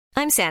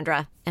I'm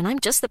Sandra, and I'm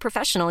just the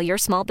professional your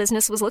small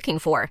business was looking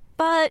for.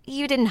 But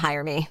you didn't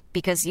hire me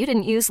because you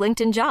didn't use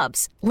LinkedIn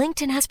Jobs.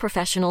 LinkedIn has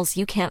professionals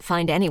you can't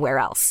find anywhere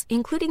else,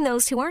 including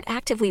those who aren't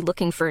actively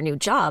looking for a new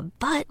job,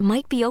 but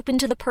might be open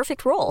to the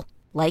perfect role,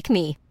 like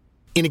me.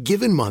 In a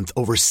given month,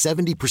 over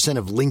 70%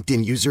 of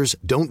LinkedIn users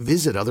don't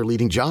visit other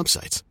leading job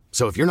sites.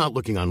 So if you're not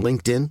looking on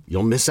LinkedIn,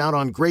 you'll miss out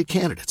on great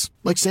candidates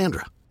like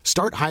Sandra.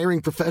 Start hiring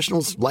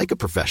professionals like a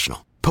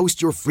professional.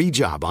 Post your free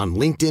job on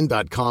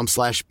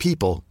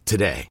linkedin.com/people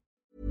today.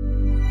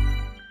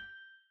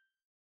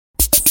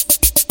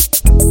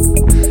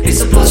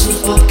 It's a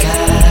Blossoms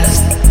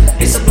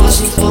podcast. It's a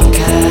Blossoms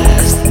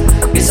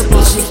podcast. It's a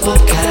Blossoms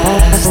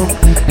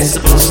podcast. It's a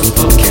Blossoms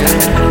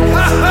podcast.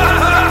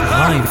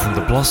 Live from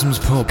the Blossoms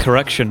pub.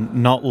 Correction,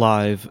 not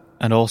live,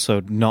 and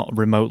also not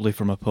remotely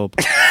from a pub.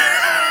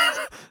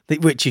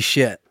 Which is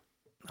shit.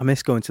 I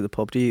miss going to the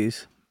pub. Do you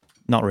use?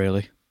 Not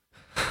really.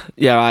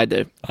 Yeah, I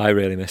do. I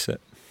really miss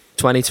it.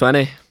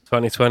 2020.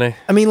 2020.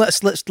 I mean,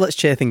 let's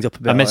cheer things up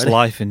a bit. I miss already.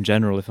 life in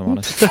general, if I'm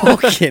honest.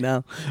 Fucking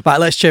hell. Right,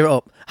 let's cheer it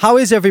up. How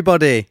is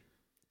everybody?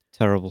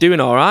 Terrible. Doing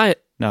all right.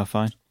 No,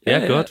 fine.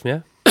 Yeah, good.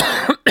 Yeah.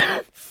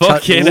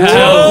 Fucking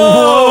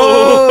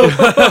hell.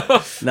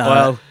 No,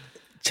 Well,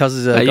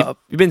 Chaz has got.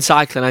 You've been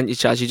cycling, haven't you,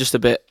 Chaz? You're just a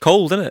bit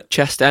Cold, isn't it?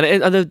 chest, and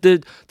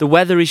the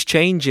weather is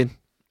changing.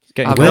 It's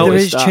getting I've Weather cold.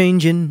 noticed is that.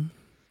 changing.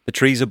 The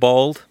trees are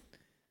bald.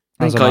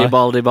 As Call am you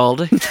I.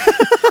 baldy.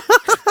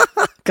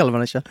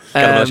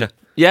 Calamanisha.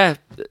 Yeah,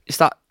 it's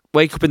that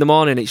wake up in the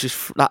morning. It's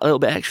just that little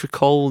bit extra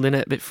cold,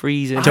 innit? A bit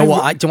freezing. Do you know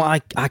what?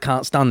 I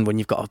can't stand when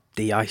you've got to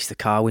de-ice the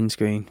car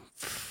windscreen.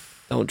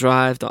 Don't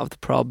drive. Don't have the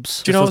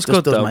probs. Do you know what's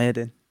good does though? my head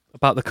in.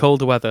 About the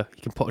colder weather,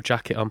 you can put a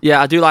jacket on.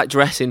 Yeah, I do like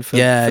dressing for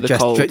the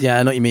cold. Yeah,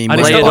 I know what you mean. And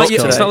Miles. it's not, Layers like you,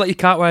 to it's it. not like you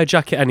can't wear a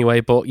jacket anyway,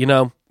 but you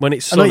know, when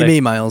it's I know sunny. what you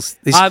mean, Miles.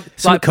 There's I- something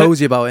like,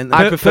 cozy about it. Isn't there?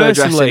 I prefer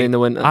dressing personally, in the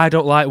winter. I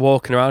don't like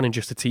walking around in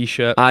just a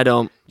t-shirt. I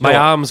don't. My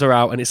arms are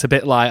out and it's a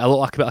bit like, I look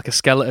like a bit like a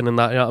skeleton and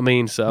that, you know what I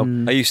mean? So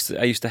I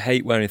used to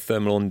hate wearing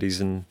thermal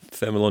undies and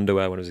thermal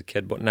underwear when I was a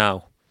kid, but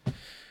now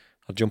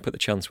I'll jump at the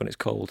chance when it's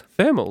cold.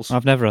 thermals.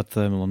 I've never had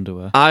thermal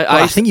underwear.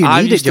 I think you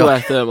I need used it, to wear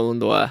Jock. thermal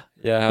underwear.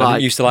 Yeah, I Like-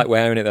 didn't used to like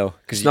wearing it though,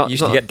 because It's you not-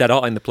 used it's to not- get dead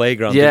hot in the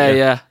playground. Yeah, didn't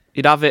you? yeah.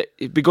 You'd have it.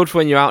 It'd be good for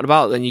when you're out and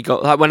about. Then you go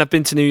like when I've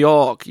been to New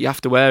York, you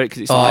have to wear it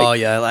because it's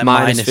like like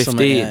minus minus something,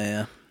 15.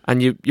 Yeah.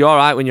 and you're all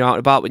right when you're out and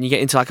about. When you get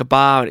into like a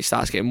bar and it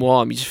starts getting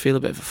warm, you just feel a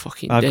bit of a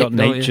fucking. I've dick, got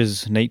don't you?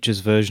 nature's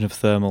version of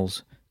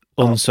thermals.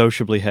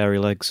 Unsociably hairy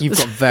legs. You've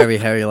got very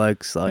hairy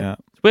legs. Like, Yeah.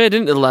 It's weird,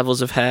 isn't it, the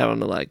levels of hair on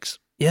the legs?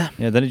 Yeah,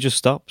 then it just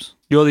stops.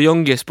 You're the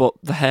youngest, but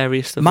the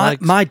hairiest of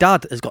legs. my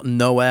dad has got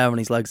no hair on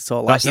his legs at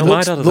all. Like, That's- he no, my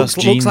looks, dad has- looks, that's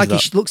looks genes, like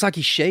that. looks like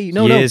he's shaved.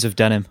 Years of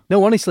denim.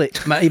 No, honestly,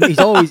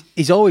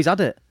 he's always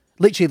had it.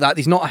 Literally, like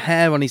there's not a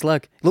hair on his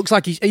leg. Looks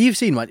like you've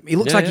seen, right? He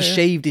looks Yeah, like yeah, he yeah.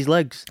 shaved his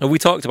legs. Have we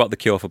talked about the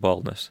cure for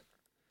baldness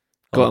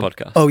Go on the on.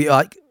 podcast? Oh, yeah,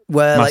 like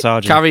where like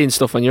Massaging. Carrying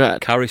stuff on your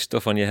head. Carry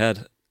stuff on your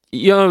head.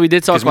 You know, we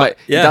did talk 'Cause my- about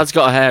your dad's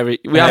got a hairy.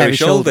 We Hairy have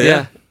shoulder,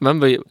 yeah.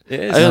 Remember, It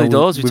is. early no,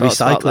 doors we we're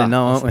talked about recycling that.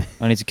 now, aren't we?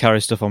 I need to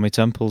carry stuff on my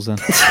temples then.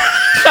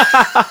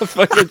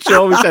 Fucking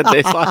sure we said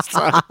this last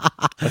time.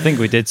 I think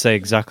we did say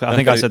exactly. I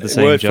think I said the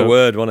same word joke. for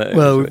word, wasn't it?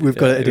 Well, we've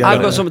got it.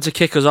 I've got something to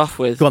kick us off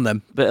with. Go on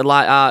then. Bit of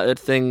light-hearted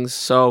things.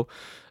 So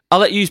I'll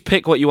let you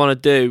pick what you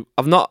want to do.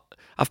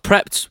 I've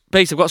prepped.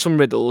 Basically, I've got some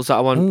riddles that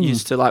I want you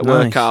to like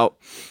work nice. out.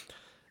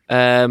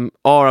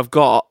 Or I've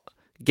got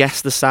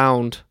guess the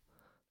sound.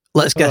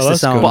 Let's guess the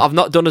that's sound. But I've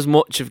not done as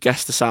much of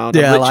guess the sound.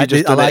 Yeah, I've I literally like,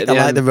 just the, I done it like, at the I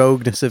like end. the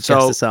rogueness of So-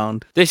 guess the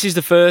sound. This is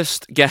the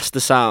first guess the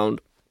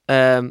sound.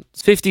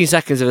 It's 15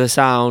 seconds of the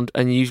sound,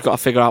 and you've got to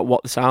figure out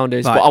what the sound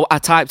is. Right. But I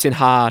typed in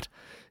hard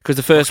because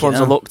the first Fucking ones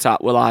I hell. looked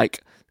at were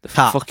like the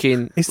Tap.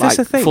 fucking Is this like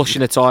a thing?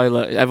 flushing a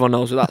toilet. Everyone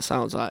knows what that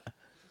sounds like.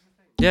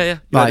 Yeah. You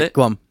Right, ready?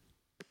 go on.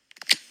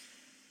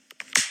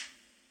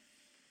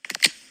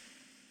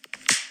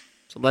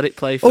 So let it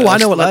play first. Oh, I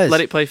know what that is.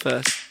 Let it play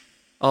first.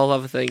 I'll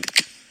have a think.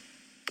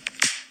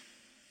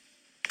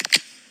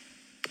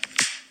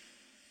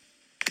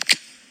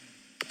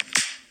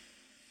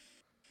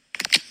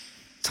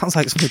 Sounds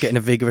like someone's getting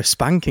a vigorous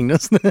spanking,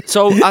 doesn't it?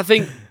 So I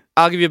think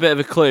I'll give you a bit of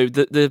a clue.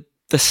 The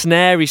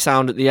snarey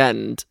sound at the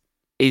end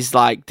is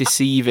like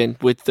deceiving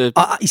with the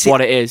You see,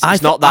 what it is. I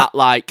It's not thought- that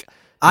like.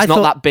 I It's not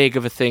thought- that big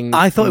of a thing.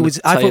 I thought it was.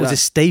 I Tell thought it you was a that.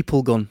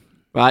 staple gun.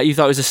 Right, you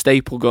thought it was a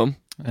staple gun.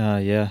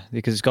 Yeah,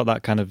 because it's got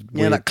that kind of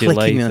Yeah, weird that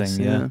delay clickiness.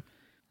 thing. Yeah. I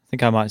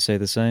think I might say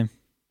the same.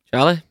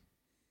 Charlie?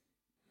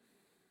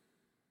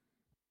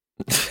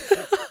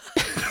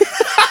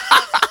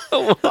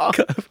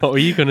 What were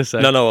you going to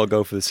say? No, I'll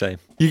go for the same.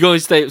 You go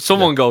and stay.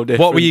 Someone go different.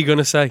 What were you going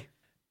to say?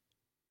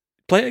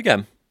 Play it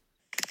again.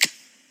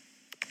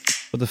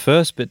 But the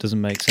first bit doesn't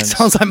make sense.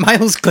 Sounds like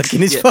Miles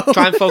clicking his Yeah, phone.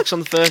 try and focus on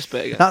the first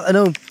bit again. I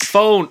know.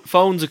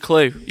 Phone's a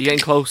clue. You're getting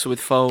closer with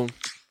phone.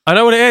 I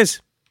know what it is.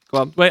 Go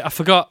on. Wait, I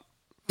forgot.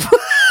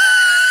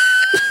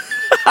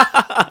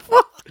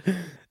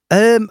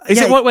 Is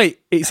yeah, it wait?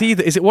 It's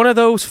either is it one of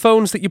those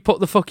phones that you put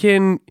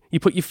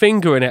your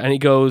finger in it and it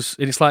goes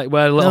and it's like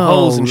where little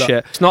holes and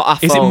shit. It's not a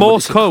phone. Is it but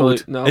Morse it's a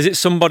code? No. Is it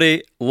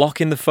somebody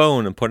locking the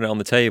phone and putting it on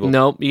the table?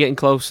 No, you're getting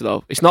closer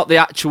though. It's not the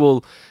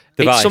actual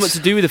Device. It's something to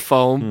do with the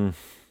phone,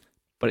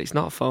 but it's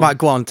not a phone. Right,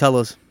 go on, tell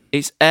us.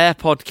 It's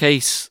AirPod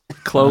case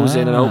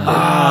closing and opening.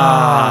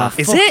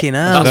 Is Fucking it?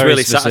 hell. That's Very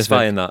really specific.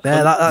 satisfying. That.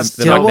 Yeah, that's-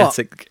 the do you know what?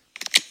 magnetic.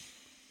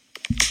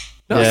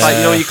 No, it's like,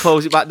 you know, when you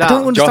close it back down. I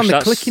don't understand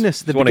Josh, the that's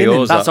clickiness at the one of beginning.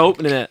 yours, That's that.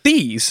 opening it.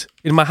 These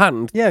in my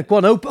hand. Yeah, go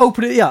on,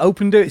 open it. Yeah,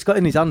 open and do it. It's got it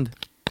in his hand.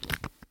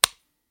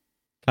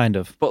 Kind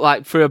of. But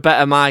like for a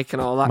better mic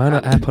and all that. Mine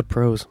are kind of- AirPod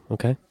Pros.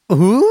 Okay.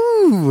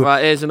 Ooh.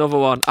 Right, here's another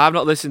one. I've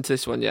not listened to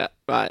this one yet.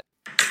 Right.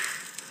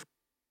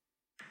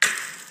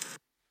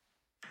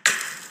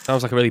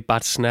 Sounds like a really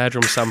bad snare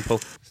drum sample.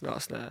 It's not a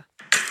snare.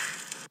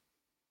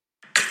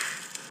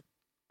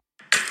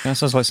 That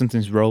sounds like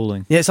something's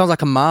rolling. Yeah, it sounds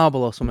like a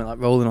marble or something, like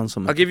rolling on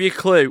something. I'll give you a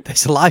clue.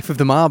 It's the life of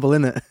the marble,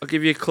 isn't it? I'll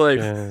give you a clue.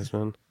 Yes,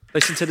 man.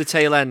 Listen to the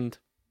tail end.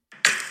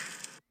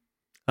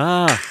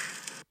 Ah.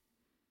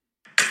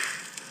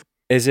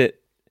 Is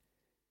it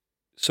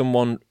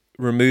someone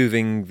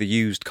removing the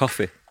used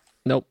coffee?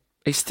 Nope.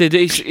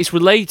 It's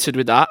related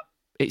with that.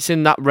 It's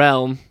in that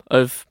realm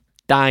of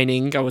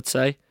dining, I would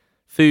say.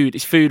 Food.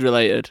 It's food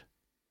related.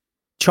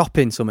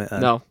 Chopping something.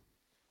 No.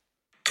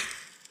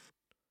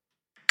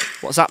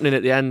 What's happening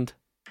at the end?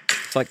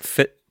 It's like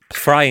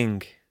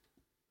frying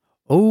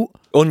Oh,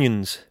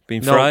 onions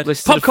being No, fried.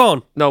 listen to the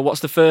Popcorn. No,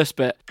 what's the first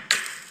bit?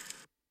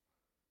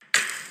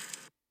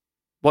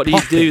 What do you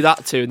Pop do it.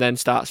 that to and then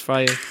starts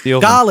frying? The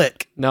oven.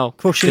 garlic. No.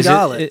 Crushing Is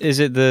garlic. it,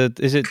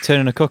 is it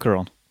turning a cooker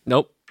on?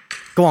 Nope.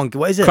 Go on,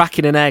 what is it?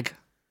 Cracking an egg.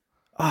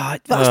 Oh,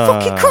 that's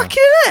fucking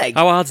cracking an egg.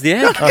 How hard's the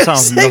egg? That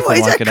sounds Say, what nothing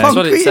is like that an egg. That's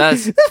what it concrete?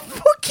 says.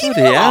 Fucking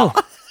Bloody hell.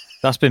 what?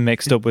 That's been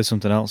mixed up with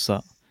something else.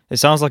 That it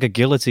sounds like a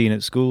guillotine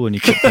at school when you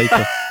cut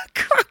paper.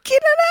 Cracking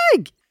an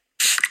egg.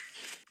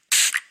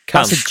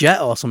 Can. That's a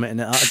jet or something in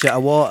it. A jet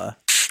of water.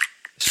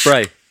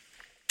 Spray.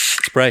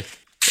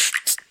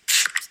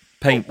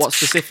 Paint. What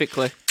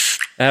specifically?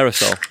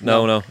 Aerosol.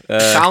 No.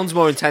 Sounds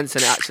more intense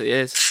than it actually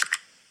is.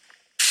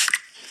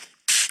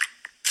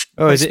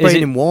 Oh, Like is it? Is spraying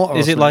it, in water or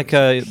is it something. like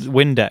a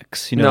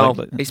Windex? You know,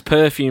 No, like, it's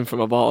perfume from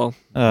a bottle.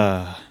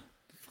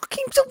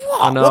 Fucking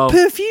what? I know. What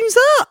perfume's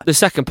that? The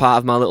second part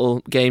of my little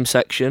game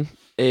section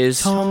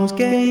is... Tom's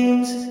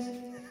Games.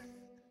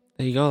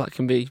 There you go, that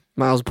can be...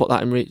 Miles put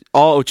that in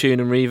auto-tune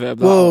and reverb.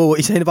 that Whoa, up. what are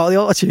you saying about the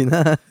autotune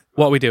there?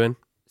 What are we doing?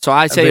 So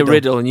I say a riddle.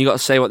 riddle and you got to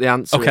say what the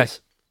answer Okay.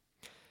 is.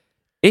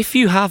 If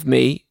you have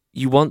me,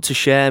 you want to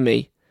share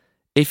me.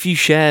 If you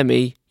share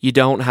me, you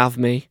don't have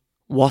me.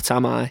 What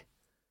am I?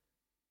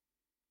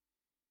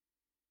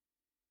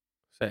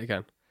 Say it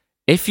again.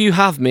 If you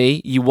have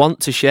me, you want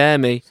to share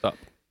me. Stop.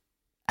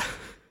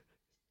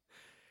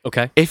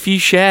 Okay. If you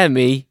share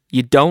me,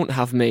 you don't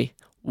have me.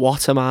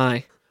 What am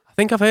I? I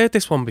think I've heard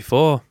this one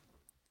before.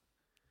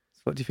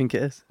 What do you think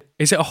it is?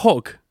 Is it a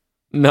hug?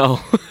 No.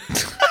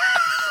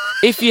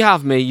 If you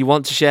have me, you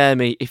want to share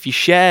me. If you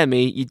share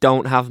me, you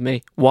don't have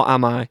me. What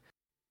am I?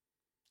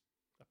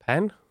 A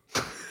pen?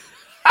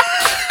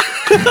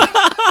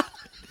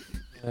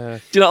 Do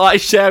you not like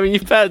sharing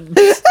your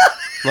pens?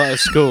 Not at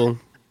school.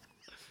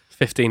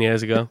 15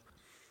 years ago.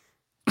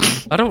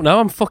 I don't know.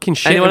 I'm fucking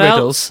shit Anyone at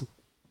riddles. else?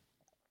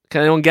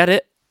 Can anyone get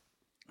it?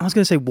 I was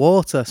going to say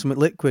water, something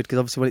liquid, because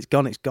obviously when it's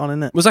gone,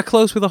 isn't it? Was I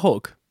close with a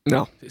hug?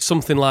 No. It's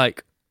something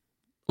like...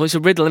 Well, it's a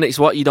riddle, and it's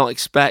what you don't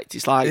expect.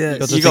 It's like Yeah, you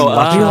it's go, the thing,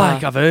 I feel "Ah."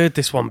 like I've heard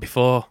this one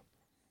before.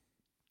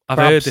 I've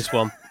Perhaps. heard this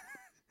one.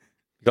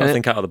 You've got to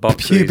think out of the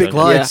box. Pubic really,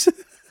 don't you? lice.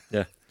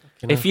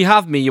 If you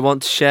have me, you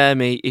want to share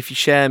me. If you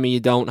share me, you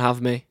don't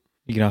have me.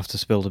 you're gonna have to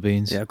spill the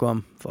beans. Yeah, go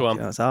on. Fuck Go on.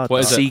 yeah, that's hard.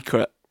 What is that. it?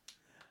 Secret.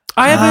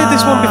 I have heard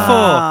this one before.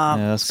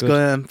 Yeah, that's Let's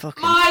good. go,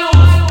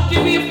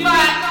 fucking-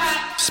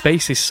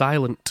 Space is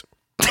silent.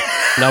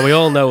 Now, we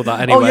all know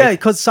that anyway. Oh yeah,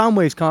 because sound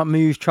waves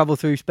can't travel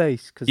through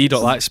space. Cause You it's-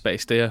 don't like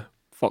space, do you?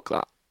 Fuck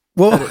that.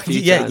 Well, Said it a few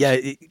yeah, times. yeah,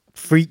 it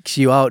freaks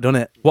you out, doesn't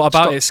it? What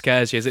about Stop. it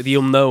scares you? Is it the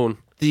unknown?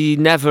 The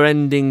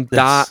never-ending This-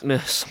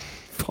 darkness.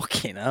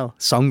 Fucking hell,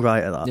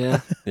 songwriter that.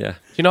 Yeah. Yeah. Do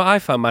you know what I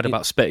found mad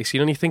about space? You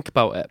know, when you think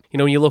about it, you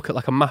know, when you look at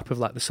like a map of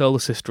like the solar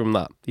system and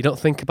that, you don't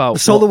think about...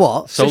 Solar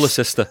what? Solar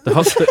Sister. The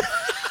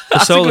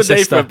That's a solar good name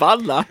for a system.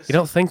 band, that. You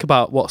don't think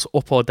about what's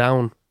up or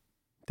down,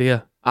 do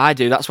you? I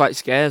do. That's why it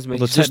scares me.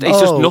 Well, It's just Oh, the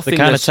The kind of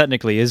nothingness.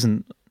 technically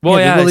isn't. Well,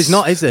 yeah, well, it's it's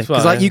not, is it? it's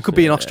Because fine. like you could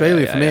be in Yeah,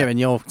 Australia yeah, from yeah. here, and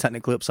you're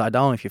technically upside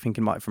down if you're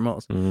thinking about it from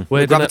us. Mm. The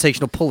Weird, innit?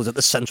 gravitational pull is at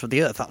the centre of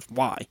the Earth. That's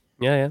why.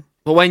 Yeah, yeah.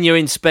 But when you're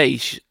in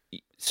space,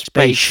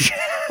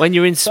 when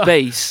you're in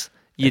space,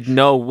 you'd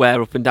know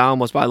where up and down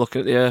was by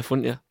looking at the Earth,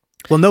 wouldn't you?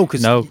 Well, no,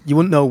 because No. you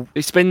wouldn't know.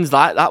 It spins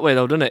like that way,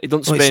 though, doesn't it? It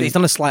doesn't Well, spin. it's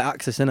on a slight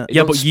axis, isn't it? It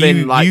Yeah, don't but spin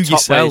you like top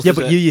yourself... ways, Yeah, does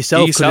but it? you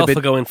yourself could have are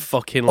been. going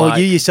fucking Or like...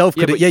 you yourself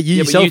could have. Yeah, you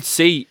But yourself. you'd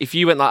see if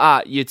you went like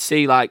that, you'd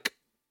see like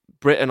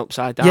Britain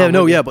upside down. Yeah,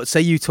 no, wouldn't you? yeah, but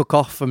say you took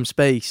off from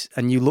space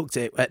and you looked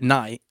at it at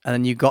night, and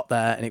then you got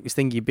there and it was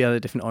thinking you'd be at a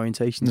different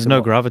orientation. There's So no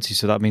what- gravity,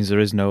 so that means there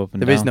is no up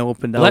and There down. is no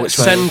up and down. Let's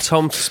which way? send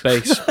Tom to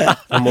space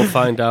and we'll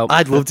find out.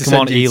 I'd love to Come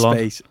send on, you to Elon.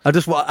 space.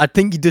 I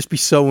think you'd just be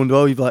so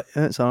unwell. You'd be like,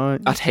 it's all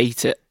right. I'd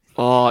hate it.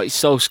 Oh, it's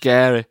so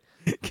scary.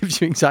 It gives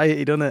you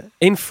anxiety, doesn't it?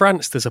 In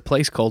France, there's a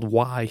place called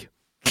Y.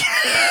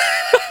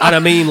 And I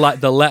mean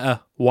like the letter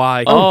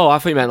Y. Oh, I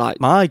thought you meant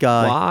like My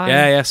guy. why?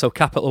 Yeah, so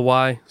capital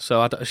Y.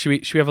 So should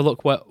we have a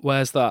look?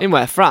 Where's that? In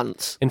where?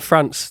 France? In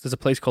France, there's a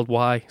place called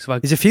Y. So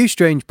There's a few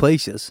strange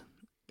places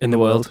in the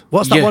world.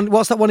 What's that Yeah. one?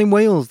 What's that one in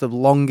Wales? The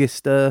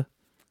longest. Oh,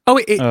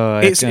 it's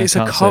I a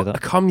can't say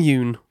that.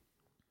 commune.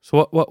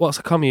 So what's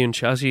a commune,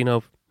 Chaz? You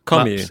know,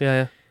 Commune? maps?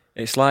 Yeah.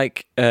 It's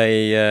like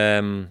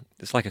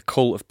a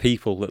cult of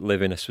people that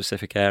live in a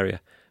specific area,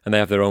 and they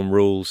have their own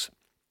rules.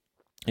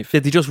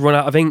 Did they just run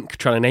out of ink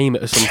trying to name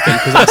it or something?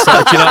 Because do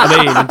you know what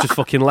I mean? And just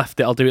fucking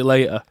left it. I'll do it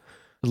later.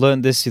 I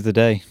learned this the other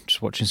day,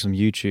 just watching some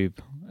YouTube.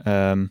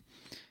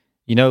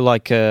 You know,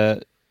 like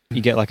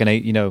you get like an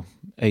A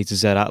to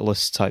Z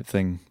atlas type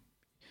thing.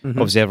 Mhm.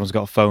 Obviously, everyone's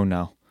got a phone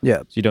now, Yeah.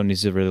 so you don't need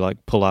to really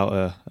like pull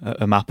out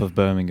a map of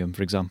Birmingham,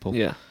 for example.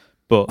 Yeah.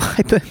 But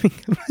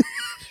Birmingham.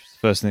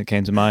 first thing that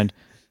came to mind.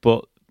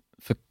 But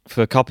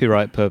for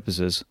copyright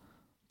purposes,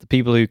 the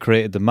people who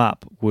created the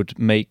map would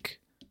make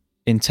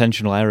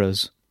intentional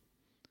errors.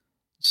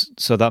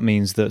 So that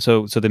means that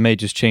so they may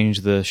just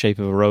change the shape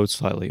of a road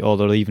slightly, or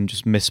they'll even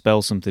just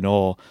misspell something,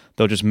 or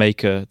they'll just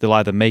they'll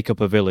either make up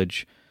a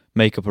village,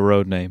 make up a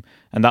road name,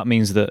 and that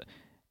means that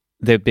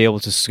they'd be able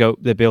to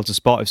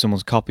spot if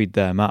someone's copied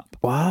their map,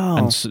 Wow.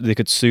 and they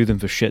could sue them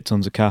for shit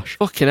tons of cash.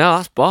 Fucking hell,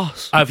 that's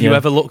boss. Have you Yeah.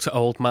 ever looked at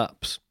old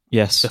maps?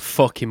 Yes, They're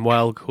fucking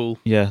well cool.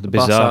 yeah, the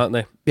Boss, bizarre. aren't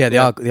they? Yeah, they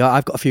are.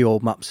 I've got a few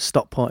old maps of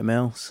Stockport in my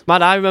house.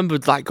 Man, I remember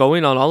like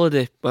going on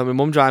holiday when my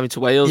mum driving to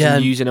Wales Yeah.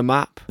 and using a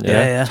map.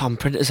 Yeah. Tom,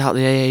 print us out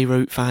the AA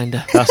route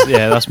finder.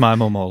 That's my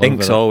mum all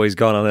Ink's over that. always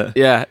gone on it.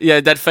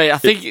 Yeah, dead fate. I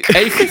think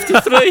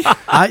A53.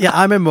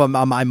 I remember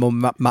my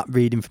mum map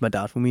reading for my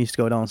dad when we used to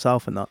go down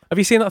south and that. Have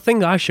you seen that thing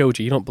that I showed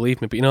you? You don't believe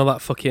me, but you know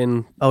that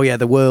fucking Oh yeah,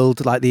 the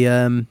world, like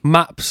the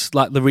maps,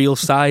 like the real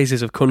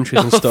sizes of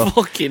countries and stuff.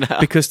 Fucking hell.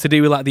 Because to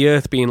do with like the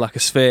Earth being like a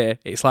sphere,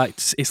 it's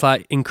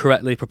like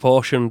incorrectly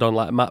proportioned on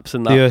like maps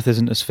and that. The Earth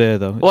isn't a sphere,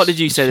 though. What It's did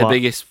you say flat. the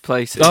biggest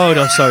place is? Oh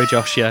no, sorry,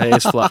 Josh. Yeah, it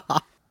is flat.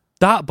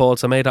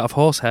 Dartboards are made out of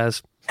horse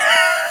hairs.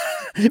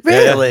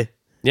 really.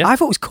 Yeah. I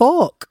thought it was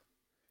cork.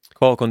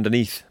 Cork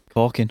underneath.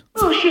 Corking.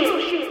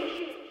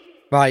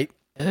 Right.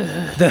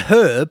 The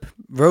herb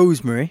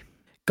rosemary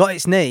got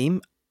its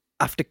name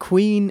after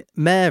Queen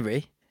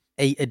Mary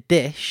ate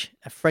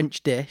a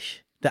French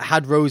dish that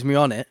had rosemary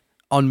on it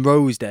on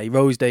Rose Day.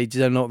 Rose Day. Do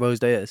you know what Rose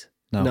Day is?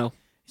 No.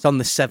 It's on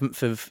the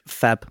 7th of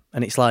Feb,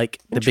 and it's like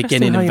the Interesting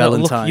beginning how of you're not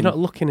Valentine. you're not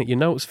looking at your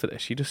notes for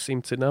this. You just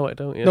seem to know it,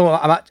 don't you? No,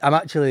 I'm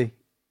actually.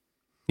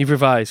 You've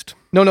revised.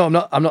 No, I'm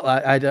not. I'm not.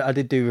 I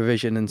did do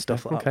revision and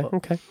stuff like Okay, that. but-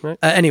 okay, right.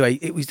 Anyway,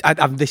 it was.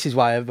 This is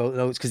why I wrote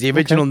notes, because the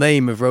original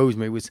name of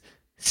rosemary was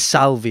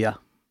salvia,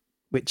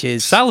 which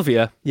is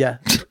Salvia. yeah,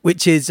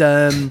 which is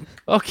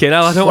Okay,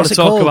 now I don't want What's to it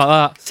talk called?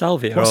 about that.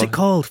 Salvia. what's or- it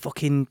called?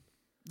 Fucking,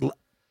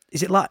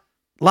 is it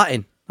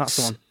Latin? That's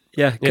the one.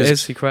 Yeah, It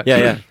is. You're correct.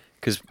 Yeah.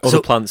 Because other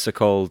So- plants are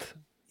called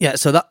Yeah,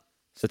 so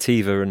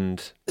sativa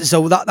and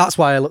that's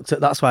why I looked at.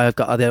 That's why I've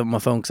got it on my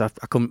phone, because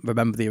I couldn't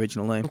remember the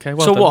original name. Okay.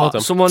 Well So done, well what?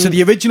 done. Someone. So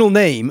the original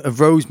name of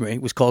rosemary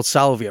was called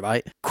salvia,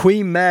 right?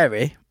 Queen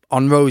Mary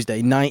on Rose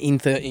Day,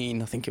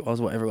 1913, I think it was,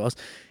 whatever it was.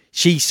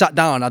 She sat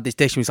down and had this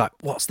dish and was like,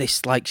 what's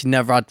this like? She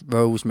never had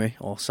rosemary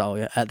or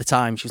salvia at the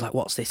time. She was like,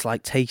 what's this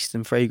like taste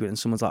and fragrance? And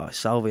someone's like, oh, it's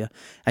salvia.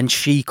 And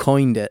she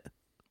coined it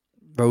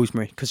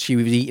rosemary because she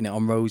was eating it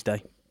on Rose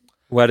Day.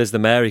 where does the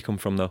Mary come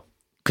from though?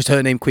 Because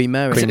her name Queen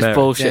Mary. it's Mary.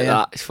 bullshit. Yeah, yeah.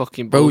 That it's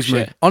fucking bullshit.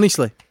 Rosemary.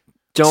 Honestly.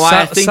 Do you know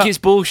why I Sa- think sa- it's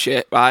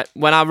bullshit? Right,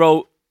 when I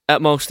wrote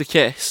 "At Most a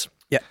Kiss,"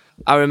 Yeah.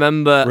 I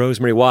remember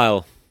Rosemary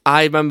Weil.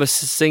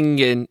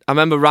 singing. I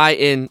remember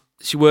writing.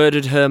 She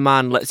worded her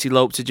man, "Let's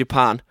elope to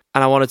Japan,"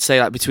 and I wanted to say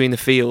like between the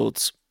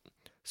fields.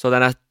 So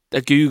then I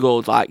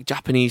googled like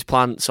Japanese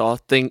plants or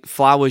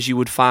flowers you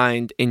would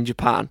find in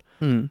Japan,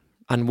 and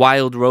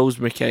wild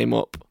rosemary came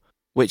up,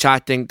 which I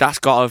think that's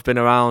got to have been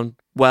around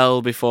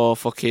well before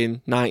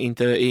fucking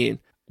 1913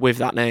 with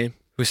that name.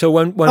 So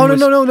when Oh was,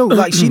 no!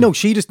 Like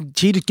she just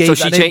gave. So that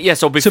she name. changed. Yeah.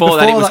 So before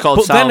that, it was that- called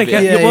But then salvia.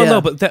 again, Yeah, well, yeah.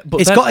 no, but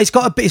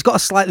It's got a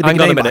slightly Hang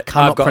bigger on a name, but I minute.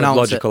 cannot I've got a pronounce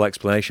logical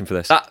explanation for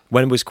this.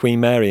 When was Queen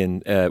Mary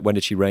and when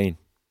did she reign?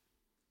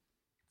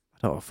 it.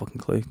 I don't have a fucking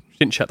clue.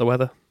 didn't check the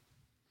weather.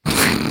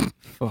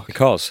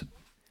 Because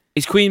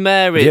Is Queen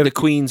Mary Yeah, the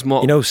Queen's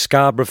mum? you know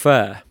Scarborough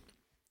Fair.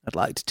 I'd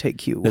like to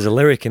take you. There's a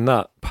lyric in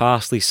that: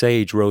 "Parsley,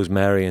 sage,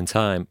 rosemary, and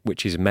thyme,"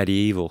 which is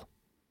medieval,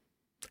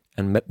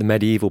 and the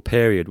medieval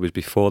period was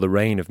before the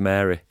reign of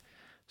Mary,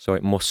 so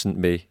it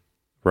mustn't be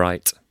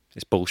right.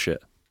 It's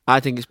bullshit. I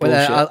think it's Well,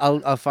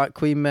 bullshit. I'll fight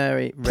Queen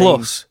Mary.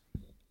 Plus,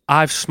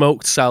 I've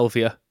smoked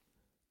salvia,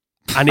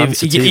 and And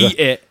if you sativa. eat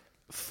it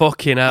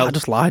Fucking hell. I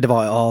just lied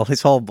about it all.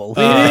 It's all bull.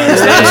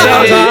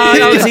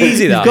 That was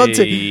easy, that. You've got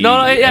to.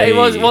 No, yeah, it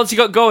was. Once you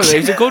got going, it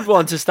was a good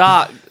one to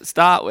start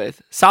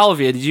with.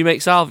 Salvia, did you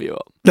make salvia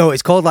up? No,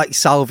 it's called like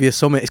Salvia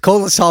Summit. It's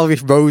called like Salvia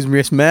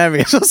Rosemary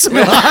Mary or something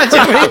like that. Do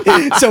you know what I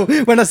mean? So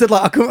when I said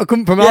like I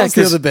couldn't pronounce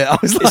the other bit, I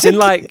was like, It's in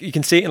like, you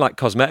can see it in like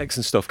cosmetics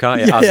and stuff,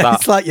 can't you? yeah, As that.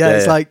 it's like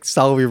it's like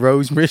Salvia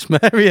Rosemary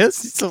Mary.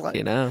 It's like,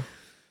 You know,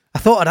 I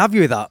thought I'd have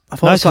you with that. I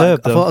thought Nice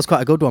herb, I though. thought it was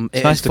quite a good one.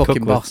 It's nice to fucking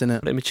cook with. boss, isn't it?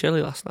 put it in my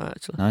chili last night.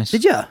 Actually, Nice.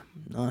 Did you?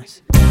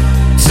 Nice.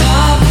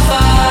 Top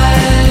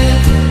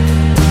 5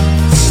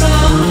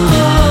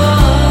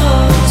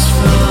 songs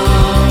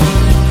from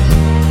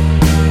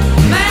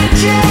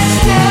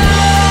Manchester.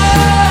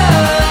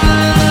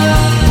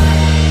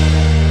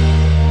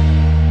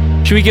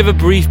 should we give a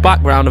brief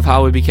background of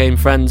how we became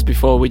friends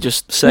before we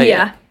just say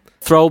it?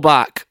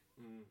 Throwback.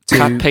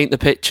 Paint the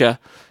picture.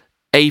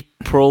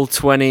 April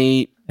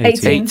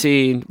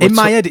 2018. In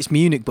my head, it's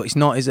Munich, but it's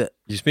not, is it?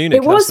 It's Munich.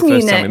 It was That's the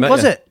first time we Munich. met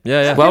Was you. it?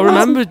 Yeah, yeah. Well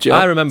remembered, Joe.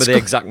 I remember the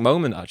exact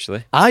moment,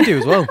 actually. I do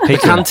as well. The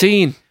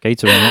canteen.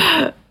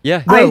 Gatorade.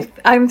 Yeah. Well,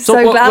 I'm so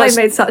so what- glad I let's-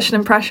 made such an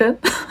impression.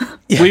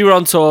 We were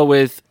on tour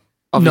with,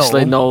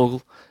 obviously, Noel.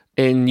 Noel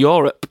in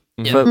Europe.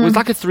 It was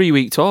like a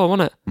 3-week tour,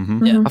 wasn't it?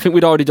 Yeah. I think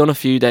we'd already done a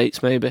few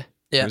dates, maybe.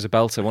 Yeah. It was a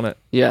belter, wasn't it?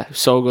 Yeah,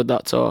 so good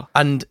that tour.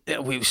 And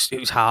it was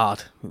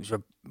hard.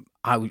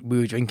 We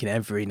were drinking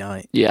every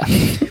night. Yeah.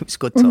 It was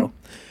good talk.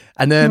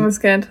 And It was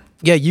good.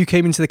 yeah, you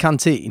came into the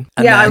canteen.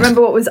 And Yeah, I then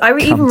remember I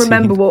even Canteen.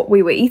 remember what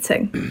we were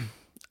eating.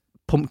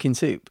 pumpkin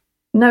soup.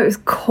 No, it was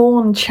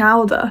corn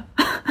chowder.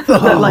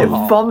 That, like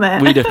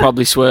vomit. We'd have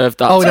probably swerved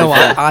that. Oh to no, be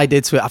fair. I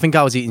did. I think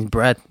I was eating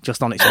bread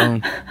just on its own.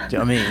 Do you know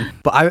what I mean?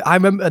 But I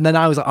remember, and then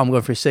I was like, I'm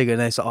going for a cig, and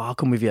they said, "Oh, I'll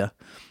come with you."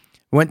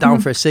 We went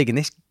down for a cig, and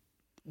this,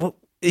 what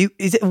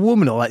is it? A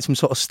woman or like some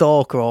sort of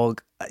stalker or?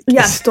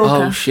 Yeah,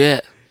 stalker. Oh,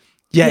 shit.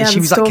 Yeah, Yeah, she the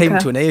was like came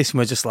stalker. to an ace and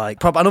was just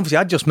like, and obviously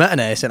I'd just met an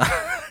ace, and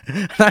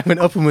I went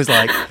up and was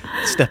like,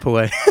 "Step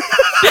away."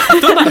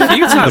 You've done that a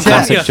few times, haven't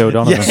Classic you? Joe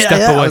Donovan.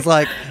 I was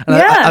like, and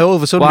Yeah. I all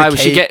of a sudden Why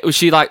was became- was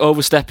she like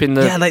overstepping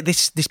the? Yeah, like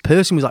this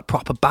person was like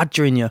proper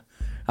badgering you.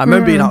 I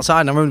remember being outside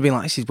and I remember being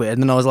like, this is weird.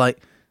 And then I was like,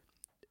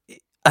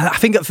 I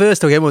think at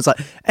first I was like,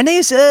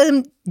 Aeneas,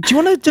 do you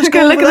want to just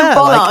Go go look over at the there?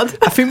 bollard.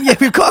 Like, I think, yeah,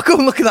 we've got to go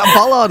and look at that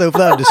bollard over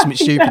there. Just something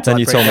stupid. Then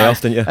you told me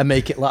off, didn't you? And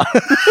make it laugh.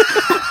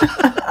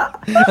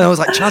 And I was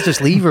like, Chaz, just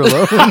leave her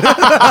alone.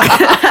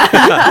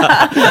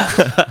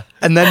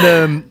 and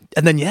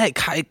then yeah,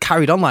 it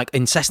carried on like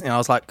incessantly. I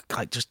was like,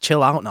 just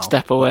chill out now.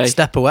 Step away.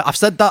 Step away. I've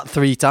said that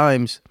 3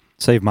 times.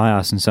 Saved my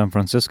ass in San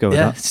Francisco with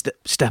Yeah, that.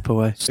 step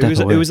away. Step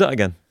away. Who was that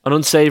again? An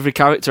unsavoury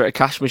character at a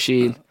cash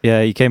machine.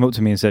 Yeah, he came up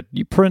to me and said,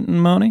 "You printing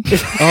money?"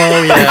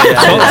 Oh yeah, We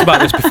talked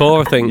about this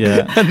before, I think.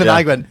 Yeah. And then yeah.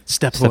 I went,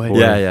 step away. away.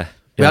 Yeah, yeah.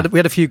 We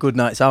had a few good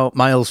nights out.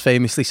 Miles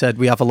famously said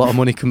we have a lot of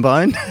money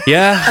combined.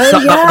 Yeah, Oh,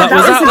 yeah, that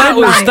was a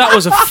good night. that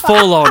was a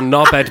full-on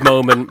knobhead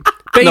moment.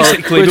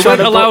 Basically, we're we trying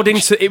weren't to allowed book-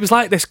 into. It was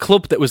like this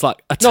club that was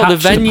like attached No, the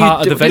venue. to part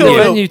of the did venue.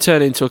 the venue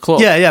turned into a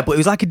club. yeah, but it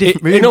was like a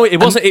different room. No, it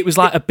wasn't. It was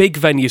like a big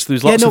venue. So there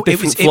was lots of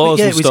different floors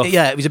and stuff.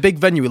 It was a big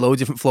venue with loads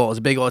of different floors,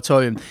 a big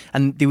auditorium,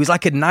 and there was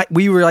like a night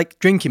we were like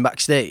drinking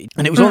backstage,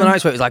 and it was one of the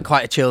nights where it was like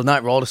quite a chilled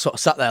night. We're all just sort of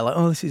sat there like,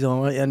 oh, this is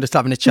all right, and just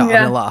having a chat, Yeah.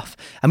 having a laugh,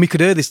 and we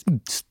could hear this.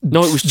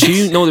 No, it was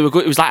tune. No, they were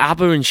good. It was like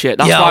ABBA and shit.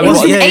 That's Yeah, why it we was-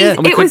 wanted- yeah.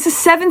 and we It was a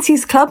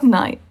 70s club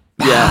night.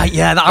 Yeah,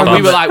 yeah, that I And we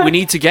remember. were like, we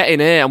need to get in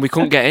here, and we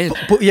couldn't get in.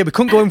 but yeah, we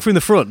couldn't go in from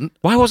the front.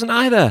 Why wasn't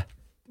I there?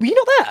 Were you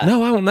not there?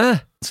 No, I wasn't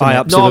there. I No,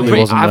 absolutely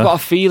wasn't I've there. got a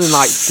feeling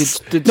like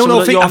did No, some no,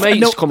 of think- your I think-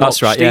 mates no, come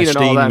That's up? right. Yeah, Steen and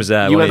all Steen them. was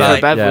there. You went wasn't for he?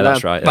 a bev Yeah, with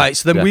that's them. right. Yeah. Right,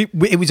 so then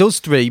Yeah. it was us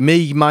 3,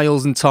 me,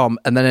 Miles, and Tom,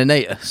 and then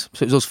Aeneas.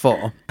 So it was us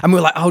 4, and we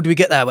were like, "How do we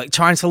get there?" Like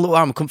trying to look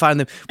around, we couldn't find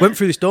them. Went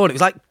through this door, and it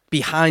was like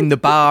behind the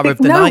bar of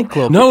the No.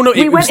 nightclub. No, We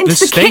it went was into the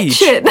the stage.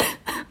 kitchen.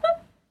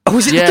 Oh,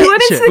 was it Yeah. the We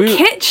went kitchen? into the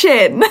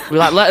kitchen. We were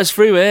like, let us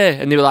through here,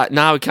 and they were like,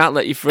 "No, we can't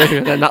let you through."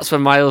 And then that's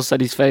when Miles said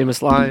his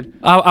famous line.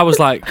 I was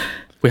like,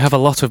 we have a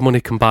lot of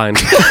money combined.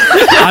 and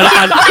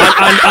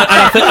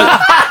I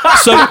think,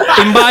 so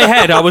in my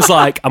head, I was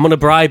like, I'm going to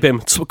bribe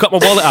him. So I got my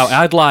wallet out.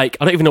 I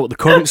don't even know what the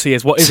currency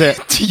is. What is it?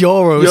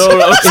 Euros. Is it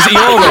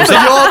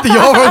euros? The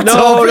Euro.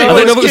 No, I don't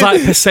know if it was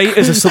like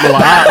pesetas or something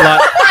like that.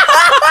 Like,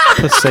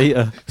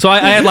 Peseta. so I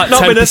had like Not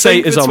 10 been a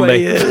thing pesetas for on 20 me.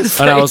 years.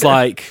 And I was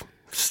like,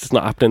 it's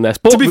not happening this.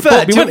 But To be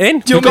fair, we went in.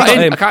 do you We got know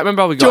what in. I can't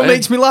remember how we Do you know got what in.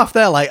 makes me laugh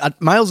there?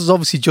 Like Miles was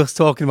obviously just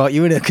talking about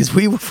you in it because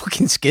we were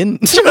fucking skint.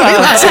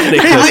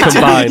 Technically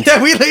combined.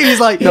 Yeah, we literally was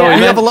like, we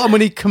have a lot of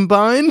money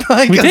combined.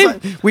 Like, We it's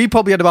did. like, we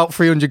probably had about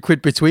 300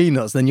 quid between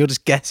us. Then you're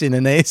just guessing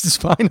Aeneas'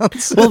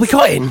 finances. Well, we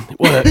got in. It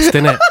works,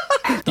 didn't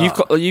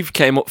it? You've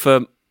came up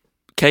for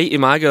Katie,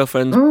 my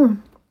girlfriend's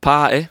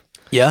party,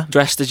 yeah,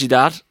 dressed as your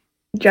dad,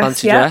 Dress,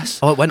 fancy yeah. dress.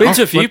 Oh, it went Been off.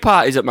 to a few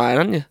parties at mine,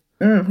 haven't you?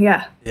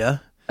 Yeah. yeah.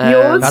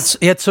 Yours,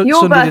 He had your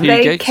Sunday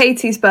birthday, gigs.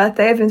 Katie's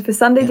birthday. I've been for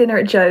Sunday dinner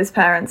at Joe's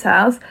parents'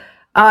 house.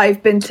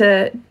 I've been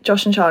to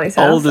Josh and Charlie's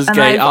house. Old as and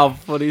gate. I've- How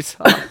funny is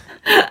that?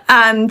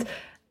 And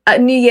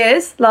at New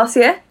Year's last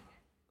year.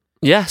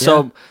 Yeah,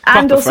 so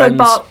And proper also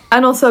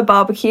friends.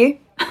 barbecue.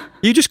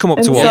 You just come up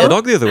to And walk so- the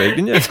dog the other week,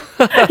 didn't you?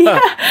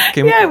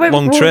 I went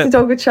long walk trip. the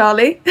dog with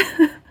Charlie.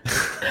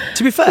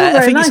 To be fair, Oh, I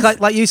very think it's nice.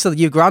 like you said,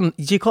 your gran.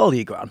 Did you call her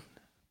your gran?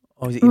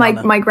 Or was it your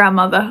nana? my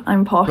grandmother.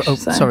 I'm posh. Oh,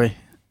 so. sorry.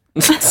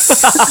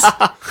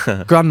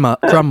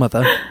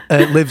 Grandmother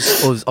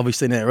lives us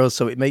obviously near us,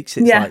 so it makes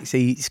it Yeah. like,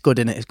 see, it's good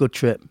in it. It's a good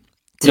trip.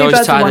 You Two always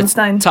birds with one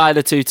stone. tie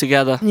the two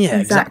together. Yeah,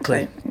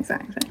 Exactly.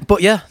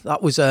 But yeah,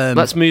 that was.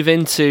 Let's move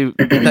into.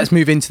 let's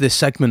move into this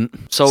segment.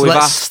 So we've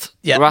asked.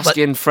 yeah, we're let-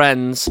 asking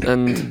friends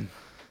and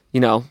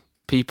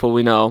people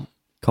we know,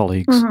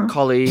 Colleagues.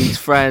 colleagues,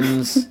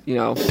 friends.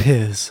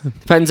 Peers.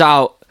 Depends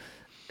how.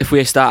 If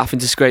we start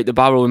having to scrape the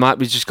barrel, we might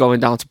be just going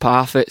down to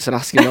Parfits and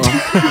asking them,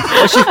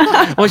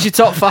 what's your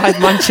top 5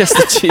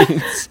 Manchester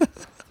tunes?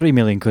 3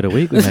 million quid a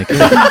week we make.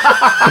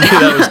 I knew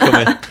that was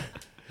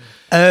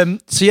coming.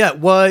 So yeah,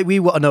 why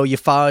we want to know your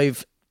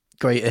 5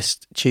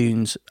 greatest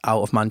tunes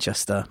out of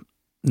Manchester.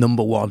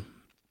 Number 1.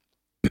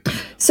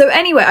 So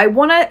anyway, I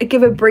want to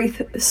give a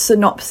brief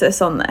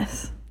synopsis on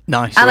this.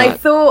 Nice. And I Right.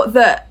 thought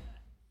that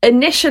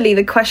initially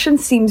the question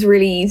seems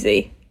really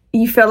easy.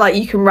 You feel like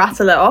you can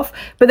rattle it off,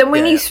 but then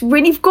when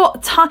you've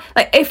got time,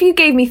 like if you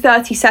gave me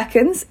 30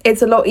 seconds,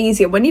 it's a lot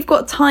easier. When you've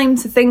got time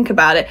to think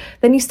about it,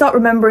 then you start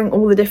remembering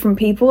all the different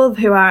people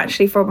who are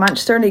actually from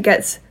Manchester, and it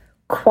gets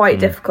quite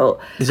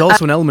difficult. There's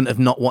also an element of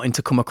not wanting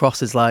to come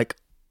across as like,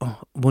 oh,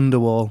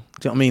 Wonderwall.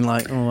 Do you know what I mean?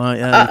 Like, oh right,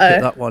 yeah, you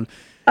picked that one.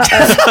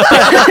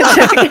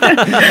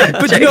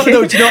 But do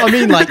you know what I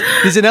mean? Like,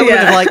 there's an element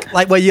of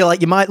like where you're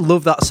like, you might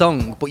love that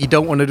song, but you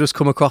don't want to just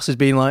come across as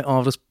being like,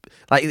 oh, just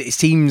like it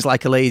seems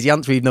like a lazy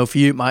answer, even though for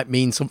you it might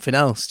mean something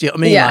else. Do you know what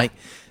I mean? Yeah. Like,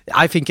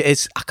 I think it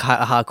is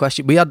a hard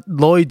question. We had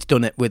Lloyd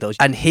done it with us,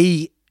 and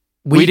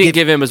we didn't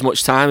give him as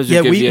much time as we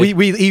yeah, give you.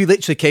 he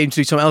literally came to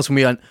do something else, and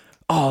we went,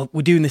 oh,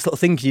 we're doing this little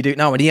thing, can you do it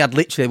now? And he had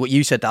literally what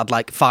you said, had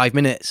like 5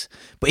 minutes.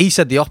 But he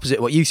said the opposite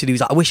of what you said. He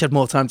was like, I wish I had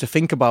more time to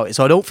think about it.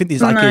 So I don't think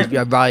there's like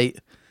a right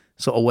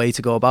sort of way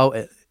to go about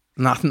it.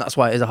 And I think that's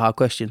why it is a hard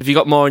question. Have you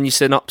got more in your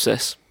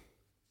synopsis?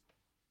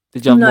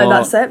 Did you have No, more?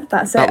 that's it.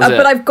 That's That it. was it.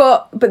 But I've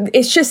got. But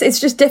it's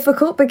just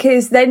difficult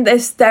because then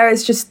there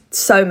is just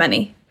so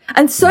many,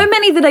 and so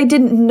many that I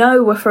didn't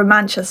know were from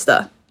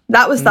Manchester.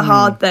 That was the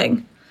hard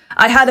thing.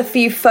 I had a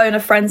few phone a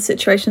friend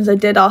situations. I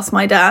did ask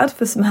my dad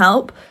for some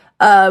help.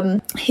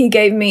 He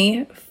gave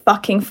me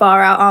fucking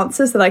far out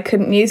answers that I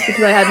couldn't use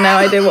because I had no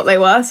idea what they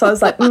were. So I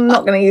was like, I'm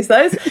not going to use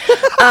those.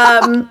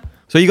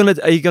 So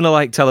are you gonna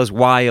like tell us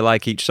why you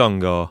like each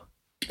song, or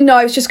No,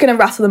 I was just going to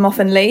rattle them off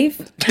and leave.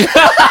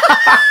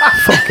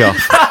 fuck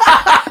off?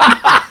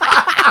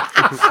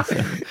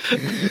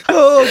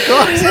 Oh,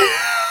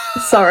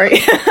 God. Sorry.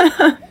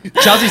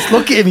 Jazzy's,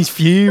 look at him, he's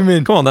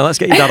fuming. Come on, then let's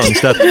get your dad on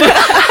instead.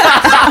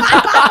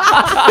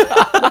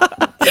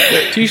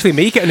 It's usually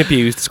me getting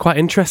abused. It's quite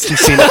interesting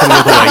seeing it from the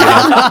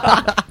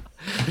other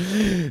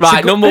way.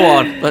 Right, number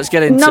 1. Let's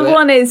get into Number it.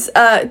 1 is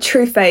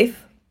True Faith,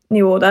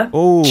 New Order.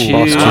 Oh,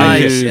 Choose.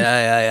 Nice.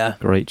 Yeah.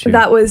 Great tune.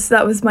 That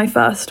was my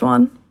first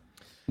one.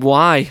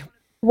 Why?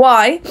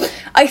 Why?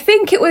 I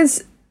think it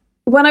was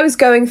when I was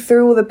going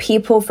through all the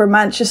people from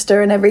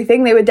Manchester and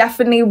everything, they were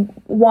definitely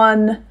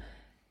one,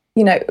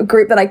 a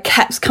group that I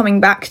kept coming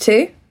back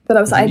to. That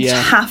I was like, I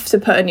just have to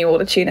put a New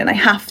Order tune in. I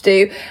have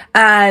to.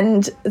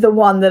 And the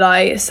one that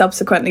I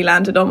subsequently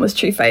landed on was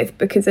True Faith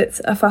because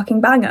it's a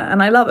fucking banger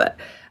and I love it.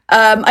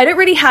 I don't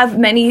really have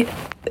many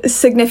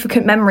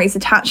significant memories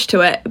attached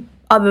to it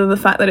other than the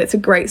fact that it's a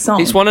great song.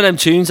 It's one of them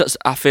tunes that's,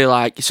 I feel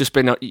like it's just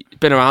been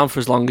around for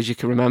as long as you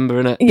can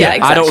remember, innit? Yeah, I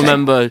don't exactly.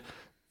 remember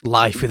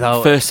Life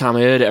without. first time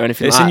I heard it or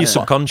anything It's like in your that.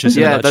 subconscious.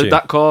 Yeah, isn't it,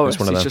 that chorus, It's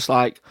one of it's them. just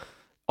like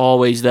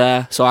always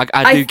there. So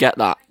I do get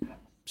that.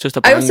 It's just a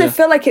I banger. also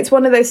feel like it's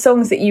one of those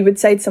songs that you would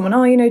say to someone,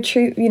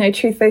 Truth,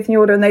 Faith, New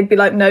Order, and they'd be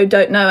like, no,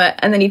 don't know it.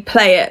 And then you'd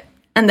play it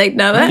and they'd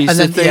know I it. used And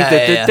to then- think yeah,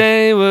 that yeah.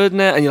 they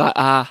wouldn't it? And you're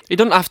like, you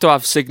don't have to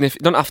have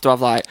don't have to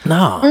have like,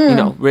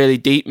 No. really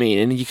deep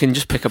meaning. You can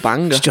just pick a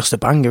banger. It's just a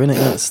banger, isn't it?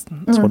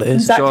 That's what it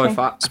is. exactly. Sure, if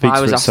I Speaks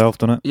was for asked- itself,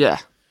 doesn't it? Yeah.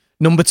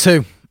 Number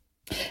 2.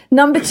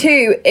 Number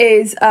 2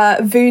 is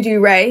Voodoo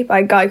Ray by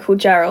a guy called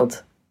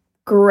Gerald.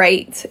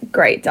 Great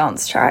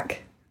dance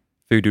track.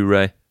 Voodoo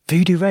Ray.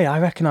 Voodoo Ray, I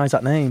recognise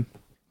that name.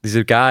 There's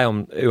a guy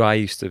who I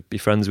used to be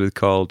friends with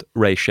called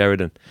Ray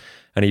Sheridan,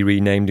 and he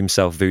renamed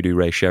himself Voodoo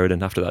Ray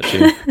Sheridan after that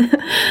tune.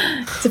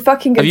 It's a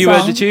fucking good Have you song.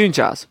 heard the tune,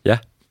 Jazz? Yeah.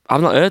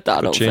 I've not heard that,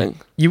 I don't tune.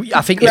 think.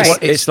 I think Great. it's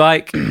It's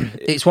like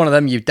it's one of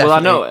them you've Well,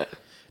 definitely. I know it.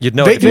 you'd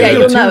know it if you Yeah, heard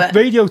you'll it. know it.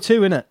 Radio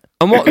 2, innit?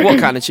 And what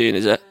kind of tune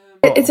is it?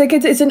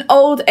 It's an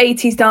old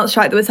 80s dance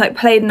track that was like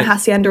played in the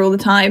Hacienda all the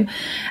time.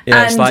 Yeah,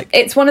 and it's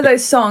like- one of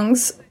those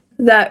songs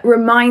that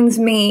reminds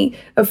me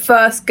of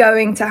first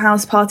going to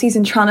house parties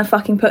and trying to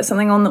fucking put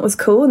something on that was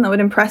cool and that would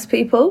impress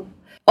people.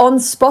 On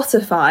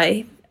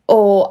Spotify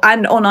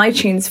and on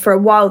iTunes for a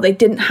while, they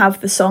didn't have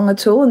the song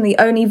at all, and the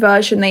only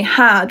version they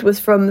had was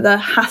from the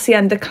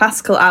Hacienda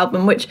Classical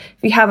album, which if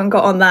you haven't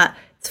got on that,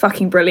 it's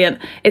fucking brilliant.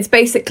 It's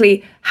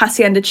basically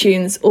Hacienda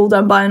tunes all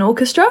done by an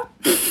orchestra.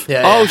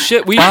 Yeah. Oh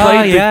shit, we've Ah,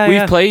 played. yeah, We've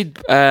yeah. played.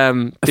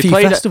 They few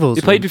played festivals,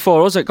 They played haven't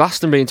before us at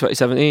Glastonbury in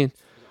 2017.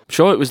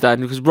 Sure, it was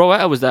then because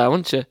Rowetta was there,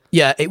 wasn't she?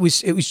 Yeah, it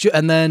was.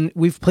 And then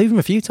we've played with them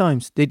a few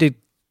times. They did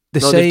the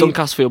No, same. they've done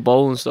Castlefield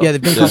Bowl and stuff. Yeah,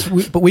 they've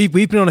done. But we've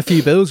been on a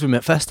few bills with them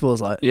at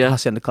festivals like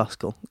Hacienda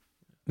Classical,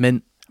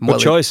 Mint. Good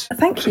choice.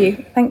 Thank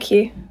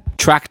you.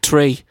 Track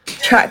 3.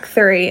 Track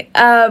 3.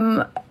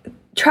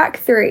 Track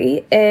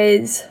 3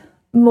 is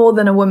More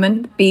Than a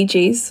Woman, Bee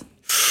Gees.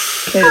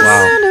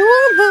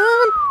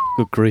 Wow.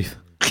 Good grief.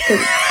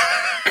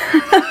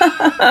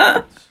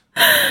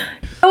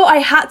 Oh, I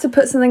had to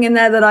put something in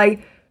there that I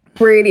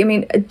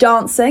really,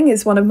 dancing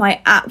is one of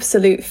my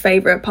absolute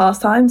favourite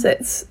pastimes.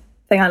 It's the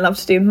thing I love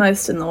to do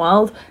most in the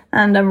world.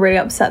 And I'm really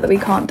upset that we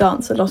can't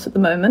dance a lot at the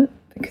moment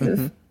because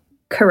of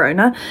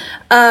Corona.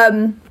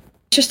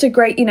 Just a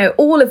great,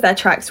 all of their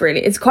tracks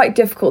really. It's quite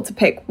difficult to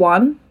pick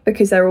one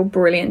because they're all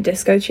brilliant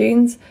disco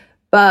tunes.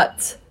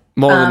 But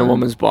More Than a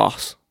Woman's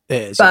Boss.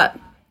 It is. But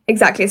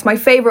exactly, it's my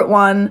favourite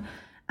one.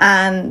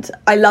 And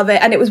I love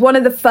it. And it was one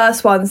of the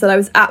first ones that I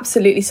was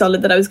absolutely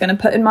solid that I was going to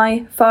put in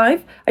my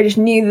 5. I just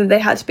knew that they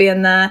had to be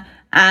in there.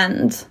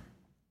 And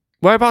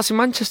Whereabouts in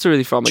Manchester are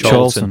they from?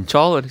 Charlton.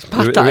 Charlton. It's They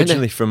mad were that,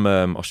 originally innit? from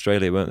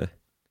Australia, weren't they?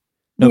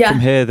 No, Yeah.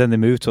 from here, then they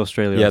moved to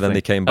Australia. Yeah, I then they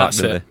think. came back, That's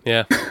didn't it.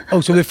 Yeah.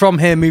 Oh, so they're from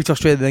here, moved to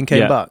Australia, then came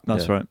Yeah, back.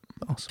 That's Yeah. right.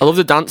 I love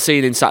the dance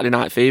scene in Saturday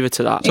Night Fever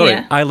to that. they? Sorry,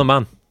 Yeah. Isle of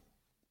Man.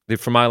 They're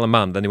from Isle of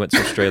Man, then they went to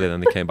Australia, then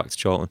they came back to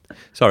Charlton.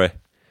 Sorry,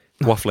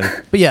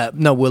 waffling. But yeah,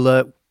 no,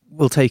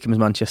 we'll take him as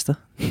Manchester.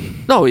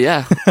 Oh,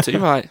 yeah. Too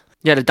right.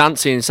 Yeah, the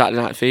dance scene in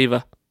Saturday Night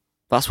Fever.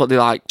 That's what they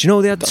like. Do you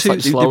know they had That's two?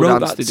 like They slow wrote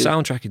dance that they do.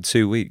 soundtrack in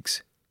 2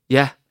 weeks.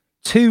 Yeah.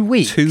 2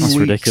 weeks. 2 That's weeks.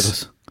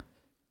 ridiculous.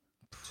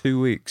 2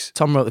 weeks.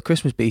 Tom wrote the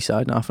Christmas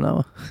B-side in half an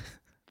hour.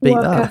 Beat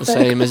Work that. The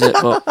same, is it?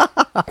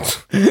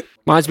 But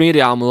reminds me of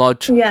the Alma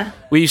Lodge. yeah.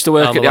 We used to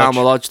work Alma at the Lodge.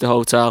 Alma Lodge, the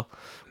hotel,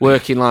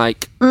 working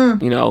like,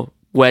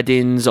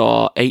 weddings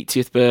or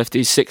 80th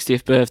birthdays,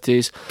 60th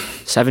birthdays,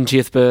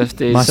 70th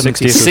birthdays. My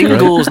 60th was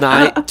Singles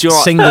night. Do you know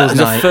what? Singles There's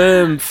night.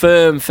 a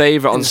firm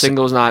favourite on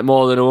singles night,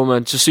 More Than a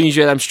Woman. Just as soon as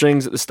you hear them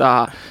strings at the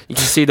start, you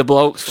can see the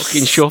blokes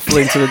fucking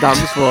shuffling to the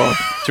dance floor.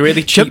 It's a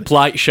really cheap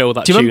light show,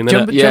 that do you tune, remember-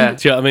 isn't it? do you remember-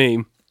 Do you know what I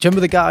mean? Do you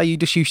remember the guy who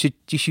just used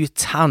to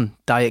tan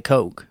Diet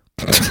Coke?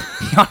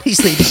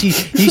 Honestly, he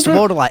used to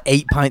order like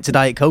 8 pints of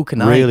Diet Coke a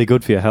night. Really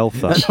good for your health,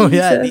 that. Oh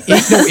yeah,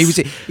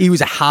 he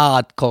was a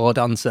hardcore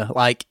dancer.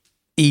 Like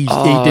he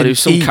Oh, did. there was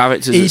some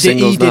characters at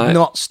singles He did night.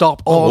 not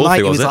stop all Wolfie, night.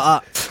 He was was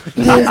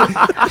it? like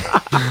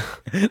that.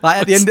 Like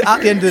at the end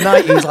of the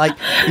night,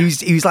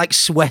 he was like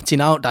sweating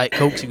out Diet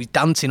Coke. He was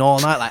dancing all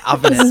night, like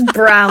having This is it.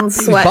 brown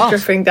sweat buff.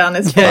 dripping down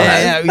his forehead.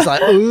 Yeah. He was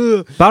like,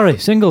 ugh. Barry,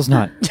 singles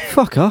night.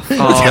 Fuck off. Oh,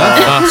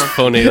 that's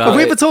funny. Have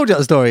we That. ever told you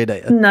that story,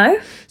 Data? No?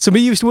 So we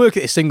used to work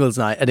at a singles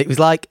night, and it was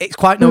like it's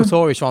quite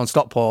notorious around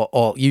Stockport,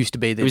 or used to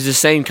be. It was the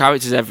same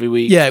characters every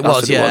week. Yeah, it That's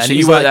was, what yeah, So and you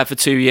he's worked like- there for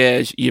 2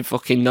 years, you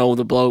fucking know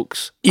the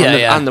blokes. Yeah, and the,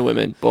 yeah. and the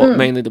women, but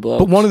mainly the blokes.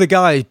 But one of the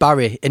guys,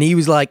 Barry, and he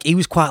was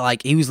quite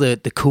like, he was the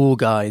cool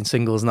guy in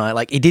singles night.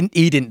 Like he didn't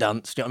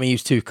dance. Do you know what I mean? He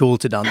was too cool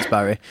to dance,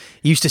 Barry.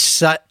 He used to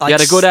sit. Like, he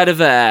had a good head of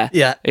hair.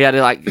 Yeah. He had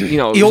like, He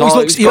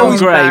always grey,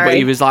 but Barry.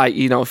 he was like,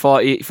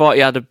 thought he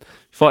had a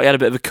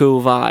bit of a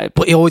cool vibe.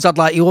 But he always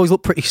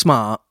looked pretty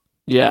smart.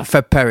 Yeah.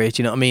 Fred Perry,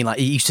 do you know what I mean? Like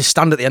he used to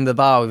stand at the end of the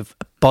bar with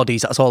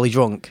bodies. That's all he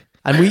drunk.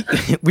 And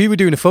we were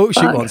doing a photo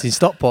shoot once in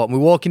Stockport, and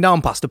we're walking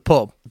down past a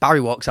pub.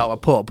 Barry walks out of a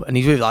pub, and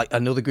he's with like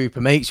another group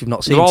of mates we've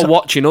not seen. They're all Tom-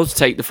 watching us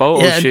take the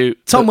photo Yeah, and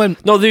shoot. Tom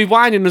went- No, they're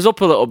winding us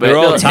up a little bit. They were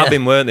all They're-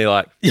 tabbing, weren't they?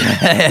 Like,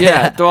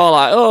 yeah, they're all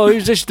like, "Oh,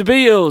 who's this? The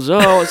Beatles?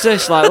 Oh, what's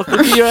this? Like, look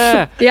at your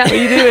hair. Yeah. What are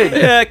you doing?"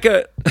 yeah,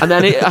 good. And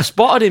then I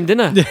spotted him,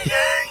 didn't I?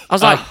 I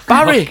was like,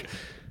 Barry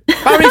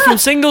from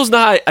Singles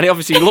Night. And he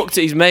obviously looked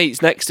at his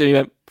mates next to him and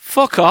went,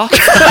 "Fuck off."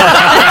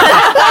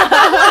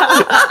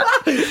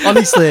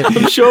 Honestly,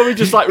 I'm sure he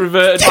just like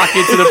reverted back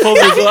into the pub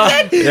as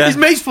well. his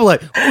mates were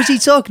like, "What was he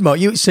talking about?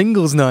 You at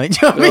singles night?"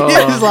 Do you know what I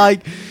mean? It was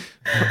like,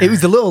 it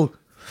was the little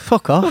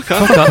fuck off. It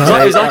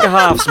was like a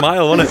half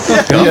smile, wasn't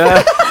it?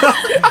 Yeah.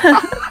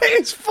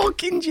 It's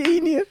fucking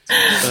genius.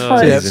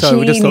 Oh, Yeah, it's sorry,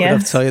 we just thought we'd have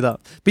to genius. tell you that.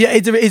 But yeah,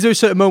 is there a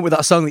certain moment with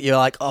that song that you're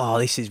like, oh,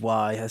 this is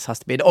why this has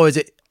to be, or is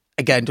it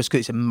again just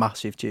because it's a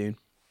massive tune?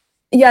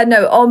 Yeah,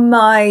 no, on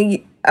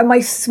my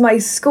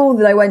school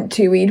that I went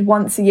to, we'd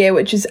once a year,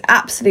 which is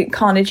absolute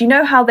carnage. You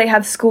know how they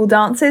have school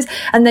dances,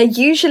 and they're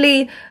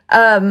usually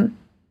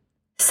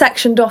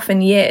sectioned off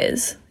in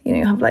years. You know,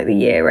 you have like the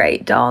year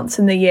 8 dance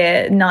and the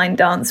year 9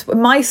 dance. At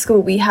my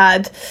school, we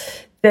had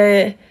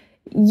with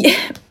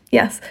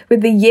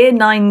the year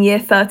 9, year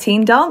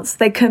 13 dance.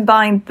 They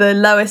combined the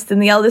lowest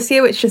and the eldest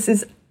year, which just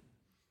is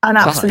an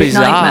absolute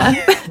bizarre.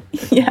 nightmare.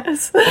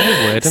 Yes.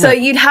 Weird, isn't So it?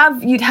 you'd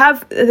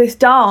have this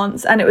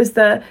dance, and it was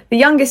the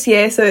youngest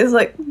year, so it was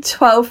like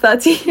 12,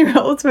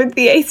 13-year-olds with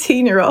the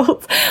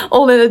 18-year-olds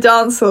all in a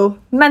dance hall.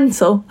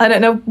 Mental. I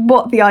don't know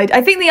what the idea.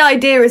 I think the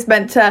idea is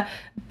meant to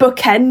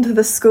bookend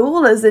the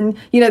school, as in,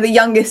 you know, the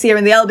youngest year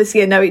and the eldest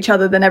year know each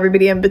other, then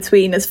everybody in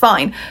between is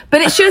fine.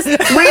 But it's just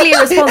really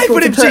irresponsible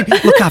Everybody to in put.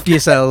 between, look after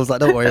yourselves. Like,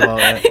 don't worry about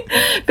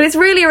it. But it's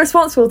really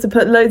irresponsible to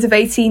put loads of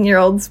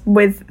 18-year-olds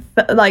with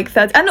like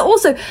 30. And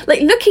also,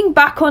 like, looking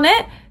back on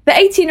it, the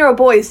 18-year-old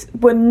boys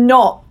were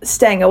not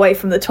staying away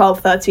from the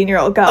 12,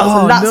 13-year-old girls,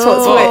 and that's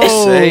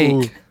what's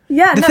weird.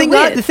 Yeah,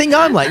 the thing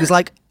I'm like was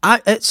like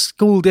at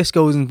school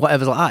discos and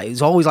whatever like that. It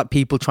was always like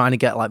people trying to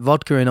get like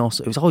vodka in.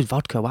 Also, it was always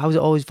vodka. Why was it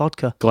always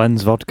vodka?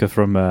 Glenn's vodka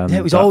from.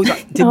 It was always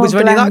like. Was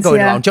there any of that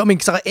going around? Do you know what I mean?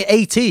 Because like, at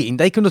 18,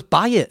 they can just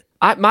buy it.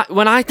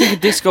 When I think of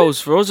discos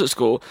for us at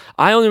school,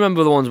 I only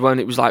remember the ones when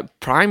it was like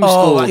primary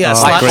school, like, yeah,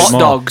 like hot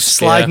dogs,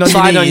 sliding on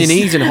your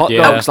knees and hot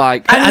dogs,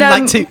 like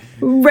and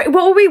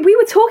well, we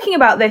were talking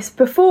about this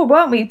before,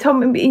 weren't we,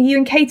 Tom? You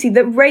and Katie,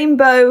 that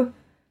rainbow.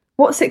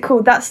 What's it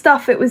called? That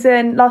stuff it was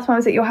in last time I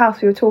was at your house.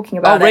 We were talking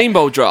about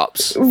rainbow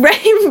drops.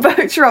 Rainbow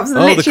drops.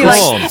 Oh, the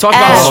corn. Talk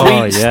about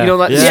sweets. You know,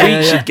 like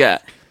sweets you'd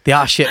get. They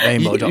are shit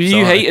rainbow drops.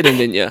 You hated them,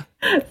 didn't you?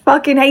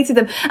 Fucking hated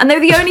them. And they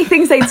were the only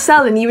things they'd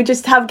sell, and you would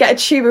just get a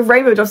tube of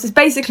rainbow drops. It's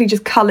basically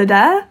just coloured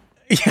air.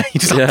 Yeah, you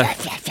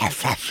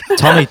just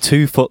Tommy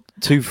 2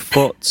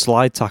 foot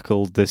slide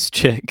tackled this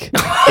chick in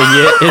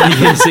the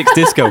year 6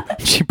 disco.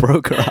 She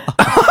broke her arm.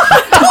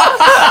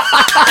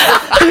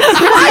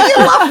 What are you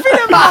laughing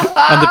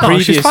about? And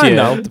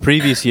the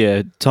previous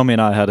year, Tommy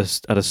and I had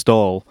a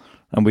stall,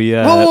 and we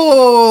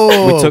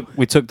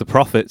took the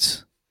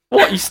profits.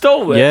 What, you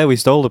stole it? Yeah, we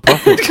stole the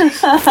profits.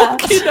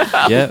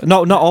 Yeah,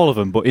 not all of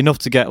them, but enough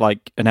to get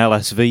like an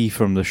LSV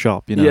from the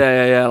shop. You know.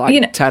 Yeah,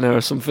 like tenner or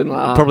something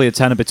like that. Probably a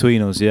tenner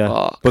between us.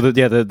 Yeah, but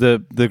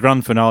the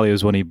grand finale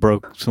was when he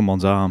broke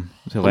someone's arm.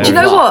 It was hilarious. Do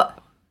you know what?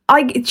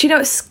 Do you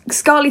know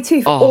Scarly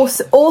Tooth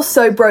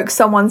also broke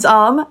someone's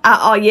arm at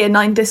our year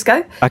 9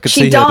 disco? I could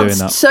see her doing that. She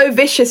danced so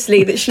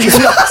viciously that she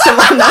knocked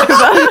someone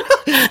over.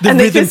 The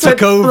rhythm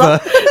took over.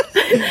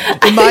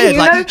 In my head,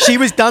 like, she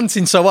was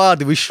dancing so hard,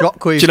 there was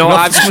shockwaves. Do you know what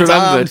I've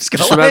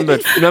just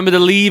remembered? Remember the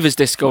Leavers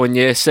disco in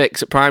year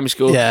 6 at primary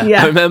school? Yeah.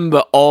 Yeah. I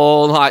remember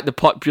all like the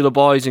popular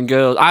boys and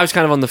girls. I was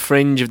kind of on the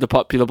fringe of the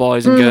popular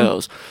boys and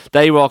girls.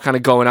 They were all kind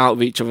of going out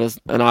with each other,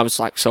 and I was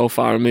like so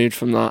far removed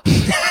from that.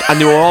 And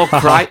they were all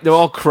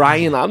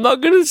crying, like, I'm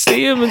not going to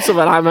see him and stuff.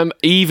 And I remember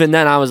even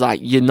then I was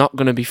like, you're not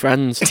going to be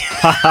friends.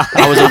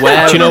 I was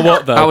aware. Do you know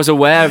what though? I was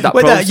aware of that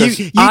process.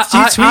 You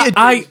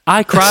tweeted.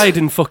 I cried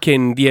in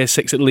fucking year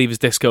 6 at Leavers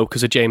disco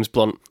because of James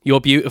Blunt.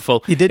 You're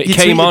beautiful. You did. It You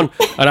came tweeted.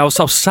 on, and I was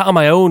sat on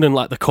my own in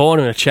like the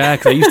corner in a chair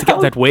because I used to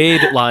get dead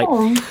weird at like, you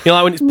know,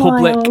 like when it's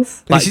public,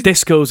 Miles. like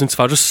discos and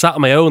stuff. I just sat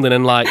on my own, and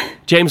then like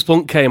James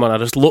Blunt came on. I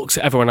just looked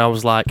at everyone. I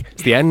was like,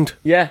 it's the end.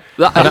 Yeah.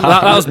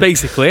 That was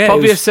basically it.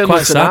 Probably It a was similar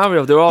quite sad.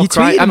 scenario. They were all You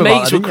crying, tweeted and him about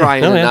mates that, were didn't you?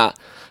 crying Oh, and yeah. that.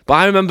 But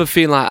I remember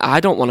feeling like, I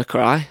don't want to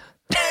cry.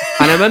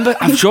 And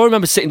I'm sure I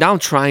remember sitting down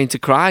trying to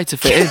cry to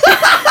fit in.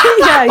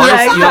 Yeah,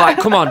 Honestly, you're like,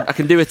 come on, I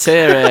can do a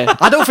tear here.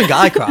 I don't think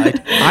I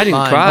cried. I didn't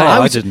Mine. cry.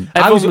 I didn't.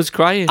 Everyone was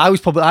crying. I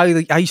was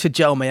probably. I used to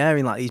gel my hair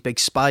in like these big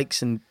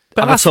spikes and.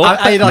 But that's all.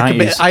 I had like a 90s.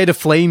 bit. I had a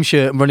flame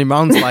shirt and running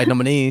around sliding on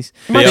my knees.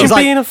 It Imagine was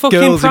like being a fucking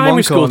girls in one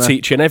primary school corner.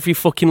 teacher and every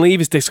fucking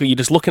Leavers disco, you're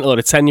just looking at a load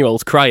of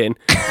 10-year-olds crying.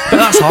 But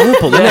that's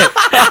horrible, isn't it?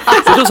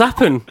 It does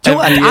happen. Do you know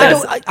what? every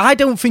year. I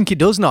don't think it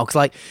does now because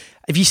like.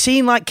 Have you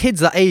seen like kids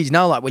that age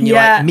now? Like when you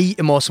like meet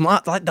them or something,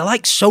 like they're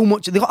like so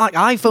much. They got like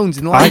iPhones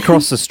and I like.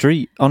 crossed the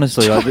street,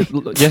 honestly.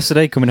 Like,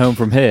 yesterday, coming home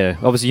from here,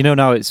 obviously, you know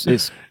now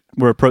it's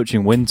we're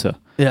approaching winter.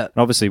 Yeah. And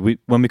obviously,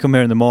 when we come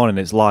here in the morning,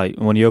 it's light,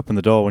 and when you open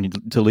the door,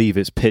 to leave,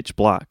 it's pitch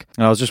black.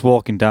 And I was just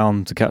walking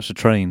down to catch the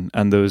train,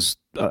 and there was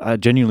I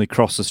genuinely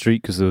crossed the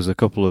street because there was a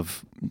couple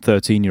of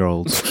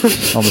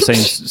 13-year-olds on the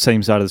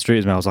same side of the street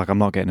as me. I was like, I'm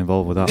not getting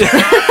involved with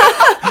that.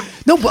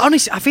 No, but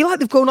honestly, I feel like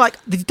they've gone like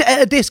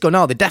at a disco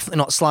now. They're definitely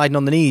not sliding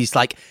on the knees.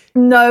 Like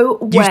No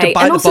used to way.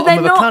 bite And the also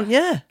bottom they're of a not can.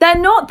 Yeah.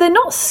 they're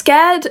not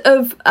scared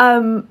of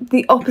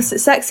the opposite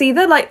sex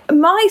either. Like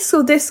my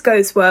school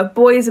discos were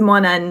boys in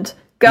one end,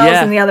 girls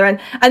Yeah. in the other end,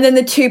 and then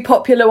the two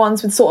popular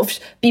ones would sort of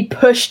be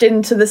pushed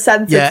into the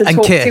centre Yeah, to and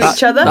talk kiss. to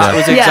each other. That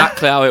was Yeah.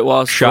 exactly how it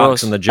was. for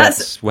Sharks us. and the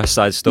Jets, West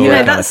Side Story You know,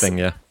 kind of that's- thing,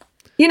 yeah.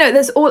 You know,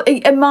 there's all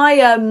in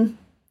my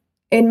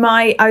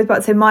I was about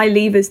to say my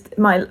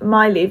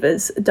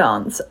Leavers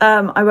dance.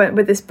 I went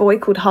with this boy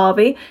called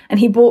Harvey,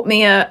 and he bought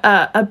me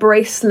a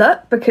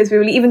bracelet because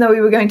even though we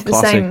were going to the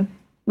Classic.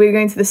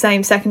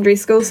 same secondary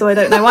school, so I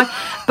don't know why.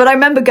 But I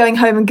remember going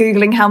home and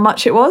googling how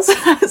much it was. And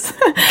he just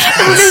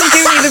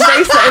gave me the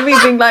bracelet and me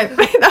being like,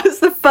 that was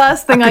the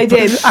first thing I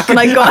did when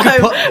I got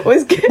home.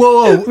 Was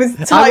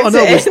type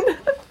it in.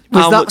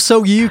 Was How that much-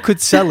 so you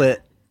could sell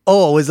it,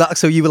 or was that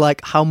so you were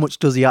like, how much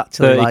does he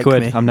actually 30 like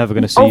quid. me? I'm never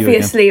going to see you again.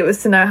 Obviously, it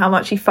was to know how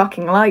much he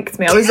fucking liked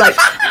me. I was like,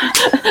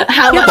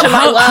 how much am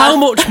I worth? How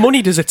much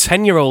money does a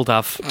 10-year-old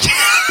have?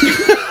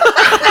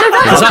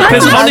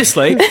 Because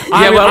honestly,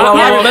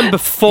 I remember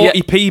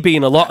 40p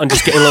being a lot and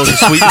just getting loads of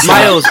sweets.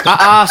 Miles, at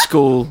our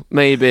school,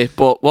 maybe,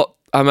 but what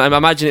I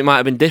imagine it might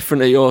have been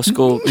different at your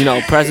school, you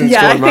know, presents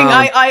Yeah, I going think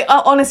round. I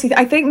honestly,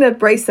 I think the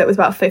bracelet was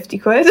about 50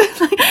 quid.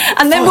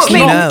 And then what It's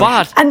made not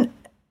bad.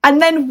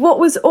 and then what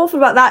was awful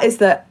about that is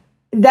that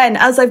then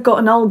as I've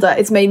gotten older,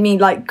 it's made me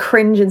like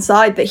cringe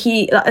inside that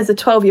he, as a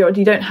 12-year-old,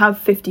 you don't have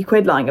 50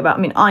 quid lying about.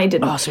 I mean, I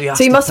didn't. Oh, so he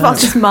he must have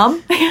asked his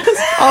mum. He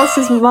asked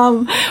his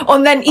mum.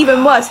 And then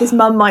even worse, his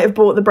mum might have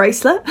bought the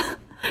bracelet.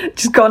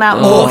 just gone out.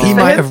 and Or bought he it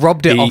might for him. have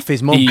robbed it off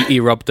his mum. He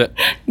robbed it.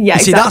 Yeah,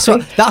 See, that's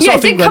exactly. what Yeah, I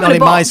it think didn't went come on in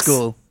in a my box.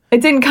 school.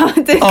 It didn't come.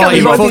 It didn't Oh, come he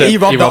in a box. robbed He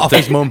it off robbed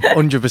his mum,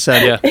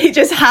 100%. Yeah. He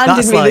just handed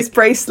That's me like- this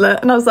bracelet,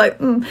 and I was like,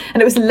 and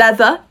it was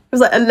leather. It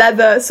was like a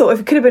leather sort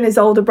of. It could have been his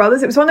older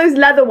brother's. It was one of those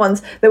leather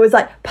ones that was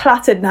like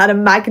plaited and had a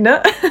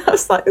magnet. I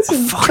was like, this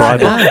is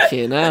incredible.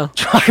 Fucking hell.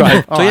 So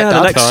yeah,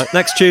 the Dad.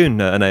 next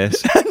tune,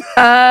 Aeneas.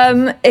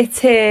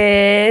 It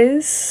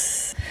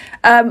is.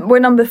 We're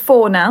number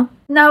 4 now.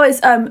 Now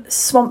it's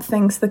Swamp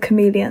Things, The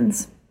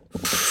Chameleons.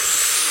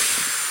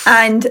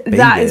 And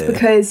that is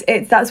because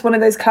that's one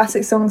of those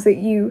classic songs that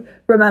you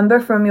remember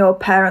from your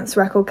parents'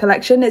 record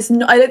collection. It's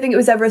not, I don't think it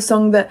was ever a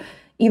song that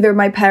either of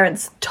my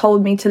parents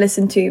told me to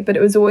listen to, but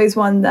it was always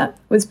one that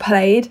was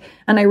played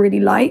and I really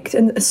liked,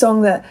 and a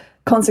song that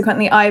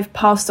consequently I've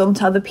passed on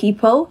to other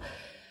people.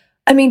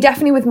 I mean,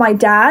 definitely with my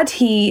dad,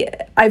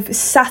 I've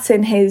sat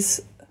in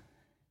his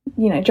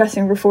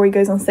dressing room before he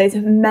goes on stage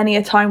many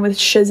a time with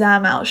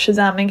Shazam out,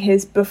 Shazamming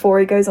his before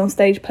he goes on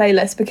stage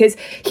playlist, because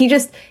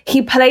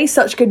he plays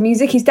such good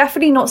music. He's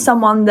definitely not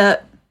someone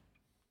that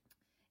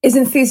is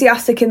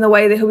enthusiastic in the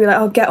way that he'll be like,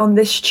 oh, get on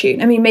this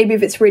tune. I mean, maybe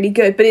if it's really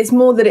good, but it's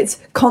more that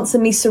it's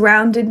constantly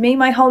surrounded me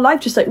my whole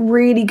life, just like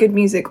really good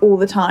music all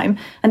the time.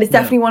 And it's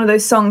definitely one of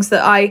those songs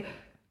that I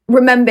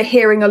remember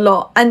hearing a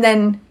lot and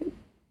then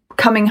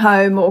coming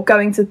home or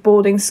going to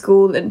boarding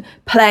school and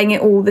playing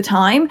it all the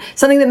time.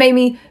 Something that made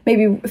me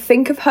maybe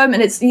think of home.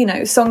 And it's,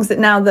 songs that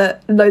now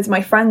that loads of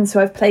my friends who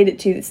I've played it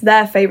to, it's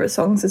their favourite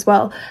songs as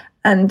well.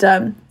 And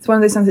it's one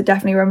of those songs that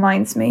definitely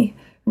reminds me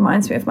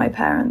of my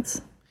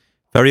parents.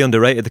 Very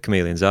underrated, the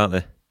Chameleons, aren't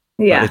they?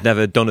 Yeah. Like, they've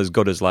never done as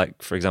good as, like,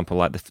 for example,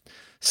 like the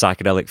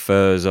Psychedelic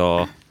Furs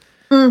or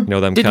them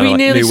Did kind we of like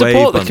nearly new wave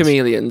support the bands.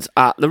 Chameleons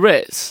at the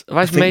Ritz? Have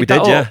I, think made we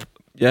that did, up?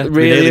 Yeah, we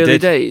Really nearly early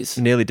did. days.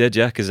 We nearly did,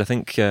 yeah, because I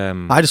think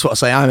I just want to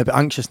say I'm a bit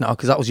anxious now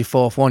because that was your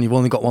 4th one. You've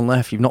only got one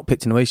left. You've not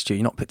picked an Oasis tune.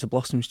 You've not picked a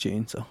Blossoms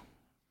tune. So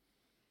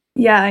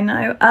Yeah, I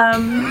know.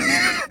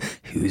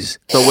 who's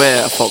So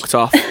we're fucked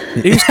off.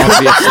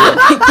 Obviously.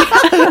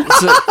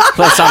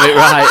 Let's have it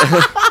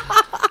right.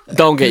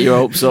 Don't get your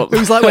hopes up. It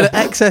was like when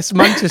XS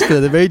Manchester,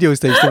 the radio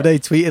station, the other day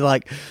tweeted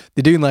like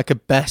they're doing like a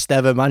best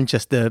ever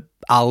Manchester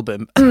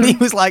album, and he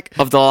was like,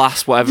 Of the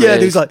last whatever yeah,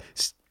 it he is. was like,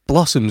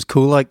 Blossoms,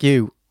 cool like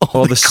you.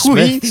 Or the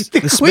Smiths.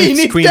 The The Queen, Smiths'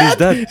 is, Queen dead. is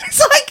dead. It's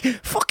like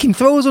fucking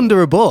throw us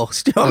under a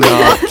bus. Do you know what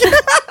I mean?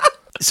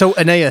 So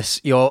Aeneas,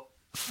 your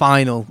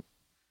final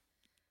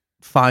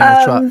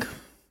track.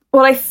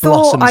 Well, I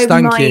thought Blossoms, I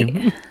thank might.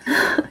 you.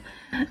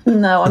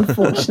 No,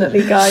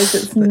 unfortunately, guys,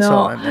 it's It's all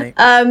not. right,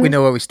 mate. We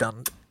know where we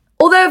stand.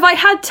 Although if I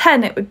had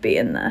 10, it would be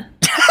in there.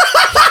 would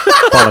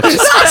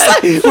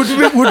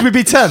we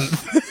be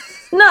 10th?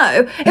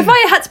 No, if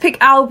I had to pick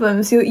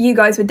albums, you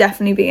guys would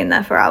definitely be in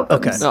there for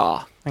albums. Okay.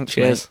 Oh, Thanks,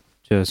 cheers.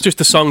 Cheers. Just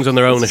the songs on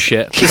their own are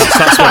shit.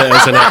 That's what it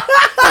is, isn't it?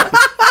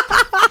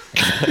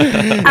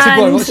 So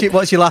go on, And,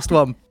 what's your last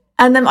one?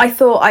 and then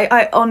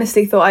I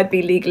honestly thought I'd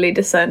be legally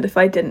disowned if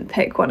I didn't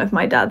pick one of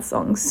my dad's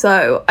songs.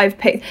 So I've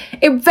picked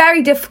it.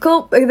 Very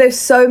difficult. There's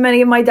so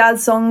many of my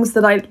dad's songs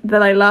that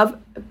I love,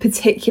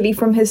 particularly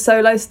from his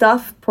solo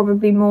stuff,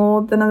 probably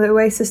more than other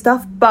Oasis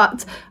stuff.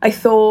 But I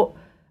thought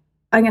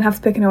I'm going to have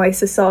to pick an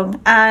Oasis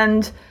song.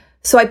 And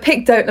so I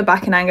picked Don't Look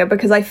Back in Anger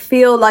because I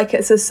feel like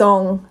it's a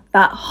song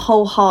that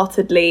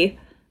wholeheartedly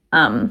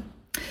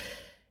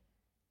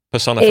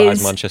Personifies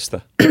Is-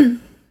 Manchester.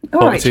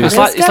 all right, It's Travis,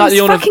 like the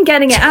owner of- fucking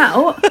getting it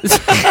out.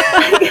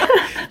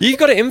 You've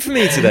got it in for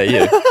me today,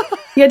 you.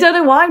 Yeah, I don't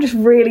know why, I'm just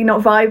really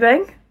not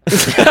vibing.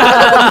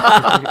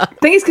 I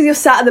think it's because you're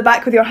sat at the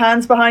back with your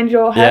hands behind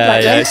your head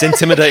like Yeah, this. it's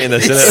intimidating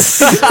this,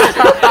 isn't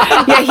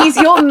it?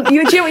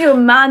 Yeah, you're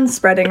man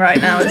spreading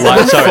right now. Isn't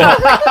Like, it?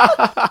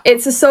 sorry.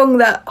 It's a song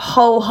that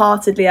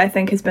wholeheartedly I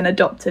think has been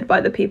adopted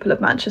by the people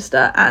of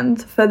Manchester,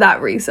 and for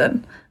that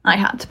reason, I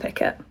had to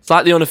pick it. It's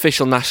like the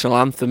unofficial national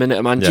anthem, innit,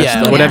 of Manchester.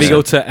 Yeah. Whenever you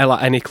go to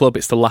like, any club,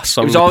 it's the last It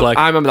song was they all, play.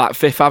 I remember that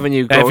Fifth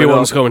Avenue growing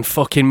Everyone's up. going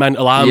fucking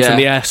mental, arms Yeah. in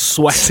the air,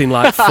 sweating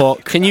like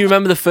fuck. Can you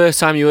remember the first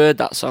time you heard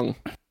that song?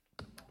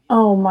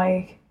 Oh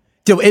my.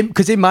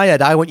 Because in my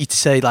head, I want you to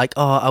say like,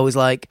 oh, I was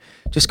like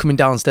just coming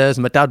downstairs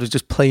and my dad was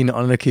just playing it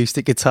on an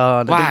acoustic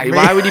guitar. And I Why? didn't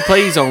Why would he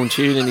play his own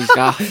tune in his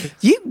gaff? No,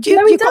 he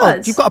you've got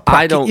does. you've got to I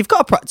practice. don't- You've got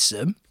to practice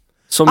them.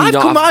 Some you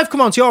don't have- I've come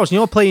on to yours and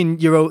you're playing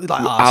your own.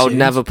 Like, I would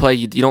never play.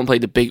 You don't play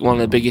the big one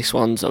of the biggest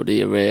ones, though, do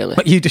you? Really?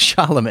 But you just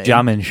Charlemagne.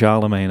 Jamming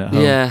Charlemagne at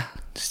home. Yeah.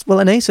 Well,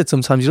 and he said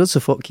sometimes he does,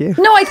 so fuck you.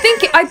 No, I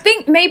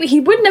think maybe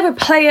he would never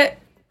play it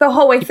the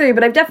whole way through,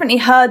 but I've definitely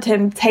heard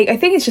him take. I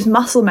think it's just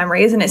muscle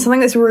memory, isn't it? Something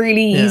that's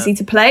really easy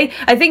to play.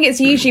 I think it's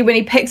usually when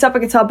he picks up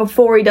a guitar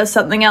before he does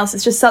something else.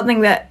 It's just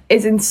something that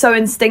is so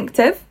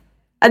instinctive,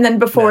 and then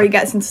before he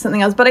gets into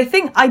something else. But I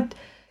think I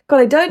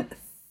don't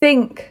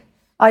think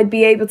I'd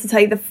be able to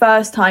tell you the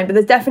first time, but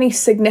there's definitely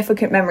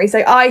significant memories.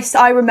 Like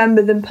I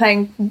remember them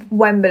playing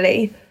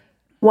Wembley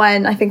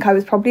when I think I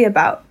was probably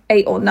about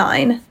 8 or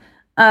 9.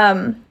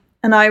 And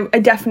I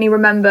definitely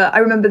remember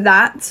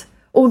that.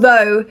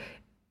 Although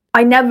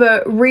I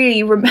never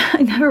really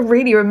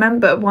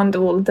remember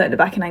Wonderwall and Don't Look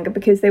Back in Anger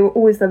because they were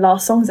always the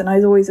last songs and I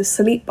was always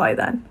asleep by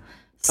then.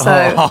 So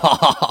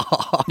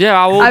Yeah,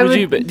 how old I was would-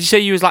 you? But did you say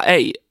you was like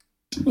 8?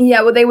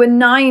 yeah, well, they were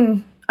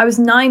 9. I was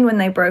 9 when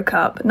they broke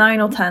up, 9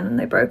 or 10 when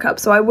they broke up.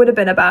 So I would have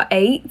been about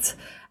 8.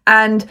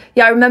 And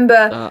yeah, I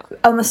remember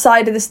on the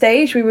side of the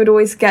stage, we would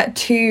always get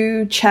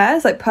 2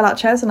 chairs, like pull-out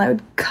chairs, and I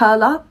would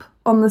curl up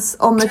on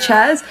the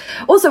chairs.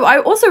 Also, I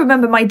also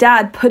remember my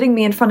dad putting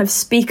me in front of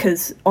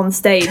speakers on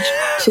stage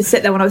to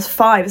sit there when I was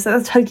 5. So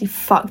that totally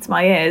fucked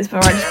my ears.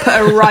 But I just put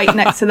her right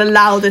next to the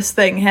loudest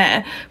thing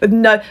here with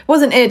it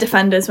wasn't ear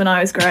defenders when I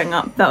was growing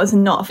up. That was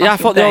not a fucking Yeah, I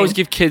thought they thing. always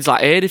give kids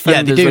like ear Yeah,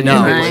 defenders. they do when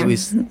now. you're but little. it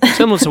was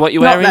Similar to what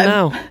you're Not wearing them.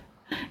 now.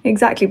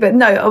 Exactly, but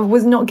no, I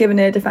was not given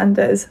ear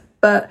defenders.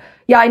 But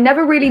yeah, I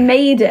never really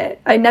made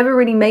it.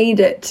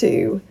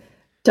 To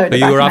Don't But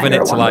Look you were Back in having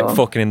Anger it to at like Wonderwall.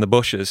 fucking in the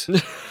bushes.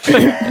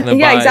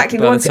 Yeah, exactly.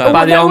 By the Once- time-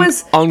 By the that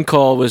was-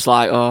 encore was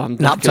like, oh, I'm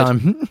nap good.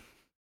 time.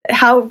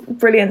 How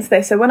brilliant is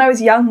this? So when I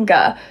was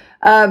younger,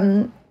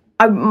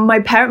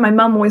 my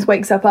mum always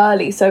wakes up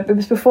early. So it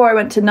was before I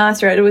went to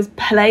nursery, I'd always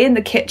play in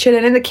the kitchen,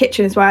 and in the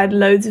kitchen is where I had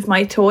loads of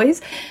my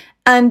toys.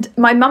 And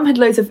my mum had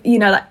loads of,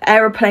 like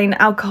aeroplane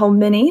alcohol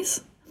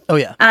minis. Oh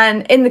yeah.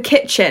 And in the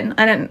kitchen,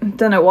 I don't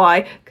know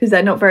why, because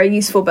they're not very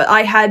useful, but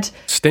I had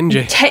Stingy.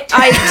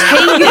 exactly.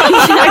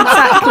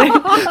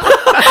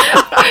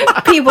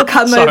 People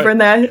come over and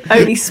they're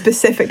only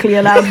specifically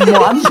allowed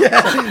one.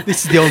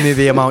 This is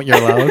the amount you're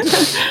allowed.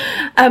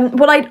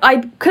 Well,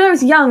 because I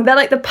was young, they're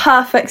like the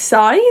perfect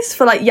size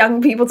for like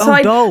young people.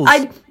 So dolls.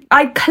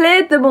 I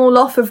cleared them all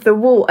off of the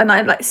wall and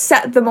I like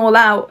set them all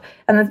out.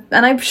 And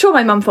I'm sure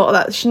my mum thought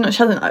that. She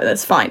doesn't know,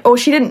 that's fine. Or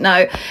she didn't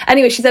know.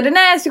 Anyway, she said,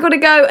 Inez, you've got to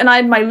go. And I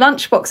had my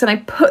lunchbox and I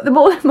put them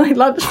all in my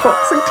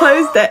lunchbox and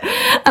closed it.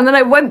 And then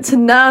I went to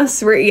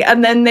nursery,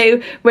 and then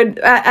they would,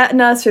 at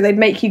nursery, they'd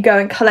make you go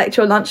and collect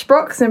your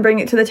lunchbox and bring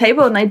it to the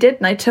table. And I did.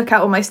 And I took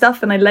out all my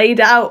stuff and I laid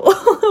out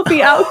all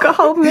the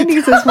alcohol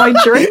minis as my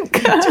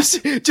drink.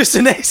 just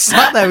Inez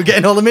sat there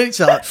getting all the minutes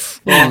like,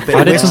 oh,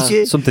 I did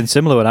whiskey. something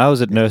similar when I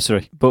was at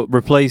nursery, but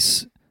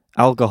replace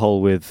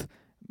alcohol with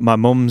my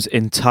mum's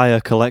entire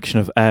collection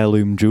of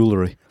heirloom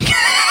jewellery.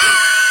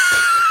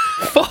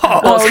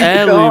 What's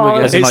heirloom God.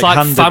 again? As in, It's like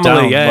handed family,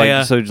 down, yeah, like,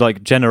 yeah. So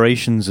like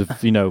generations of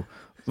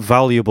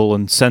valuable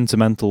and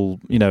sentimental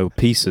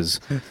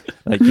pieces,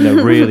 like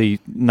really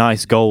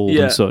nice gold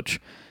Yeah. and such.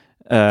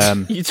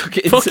 You took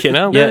it into... Fucking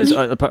hell. Yeah,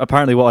 so,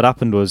 apparently what had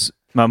happened was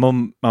my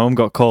mum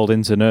got called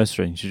into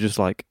nursery, and she's just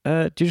like,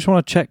 do you just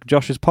want to check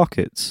Josh's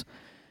pockets?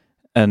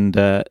 And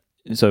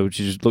so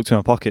she just looked in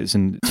my pockets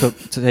and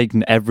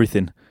taken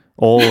everything,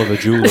 all of her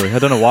jewellery. I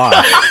don't know why.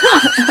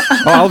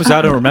 Obviously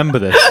I don't remember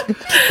this,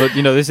 but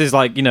this is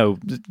like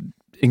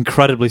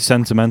incredibly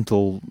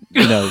sentimental,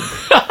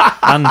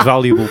 and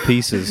valuable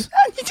pieces.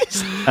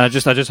 And I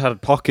just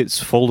had pockets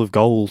full of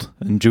gold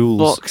and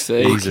jewels. Fuck's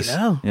sake. Jesus.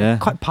 Hell, Yeah.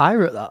 quite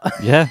pirate that.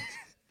 Yeah.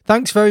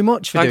 Thanks very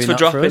much for Thanks doing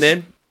for that dropping us.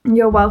 in.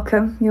 You're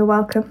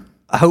welcome.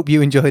 I hope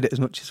you enjoyed it as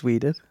much as we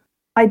did.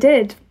 I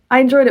did. I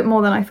enjoyed it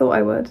more than I thought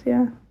I would,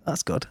 yeah.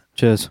 That's good.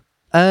 Cheers.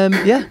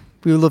 Yeah,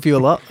 we love you a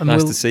lot. And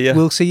Nice to see you.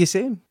 We'll see you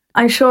soon.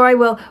 I'm sure I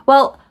will.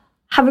 Well,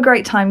 have a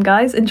great time,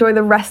 guys. Enjoy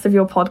the rest of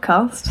your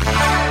podcast.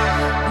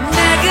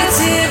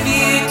 Negative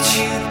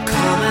YouTube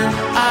comment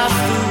of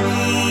the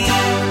week.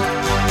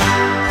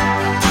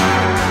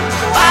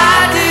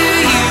 Why do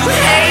you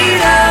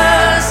hate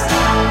us?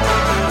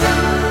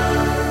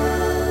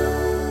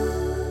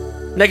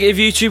 Negative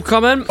YouTube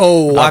comment.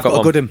 Oh, I've got a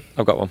one. good one.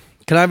 I've got one.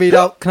 Can I read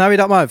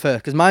out mine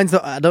first? Because mine's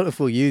not. I don't know if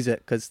we'll use it.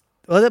 Because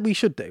we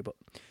should do. But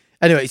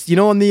anyways,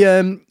 on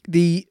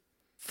the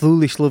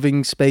foolish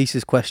loving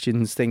spaces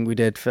questions thing we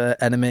did for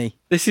NME.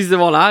 This is the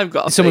one I've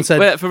got. I Someone think. said-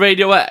 Wait, for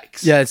Radio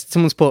X. Yeah,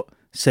 someone's put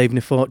saving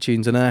the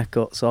fortunes and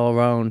haircuts all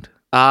round.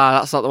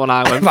 That's not the one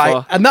I went Right,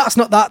 for. and that's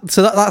not that.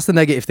 So that's the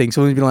negative thing.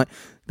 Someone's been like,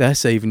 they're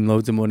saving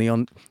loads of money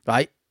on.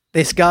 Right,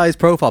 this guy's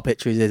profile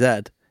picture is his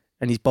head,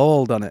 and he's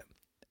bald on it.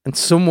 And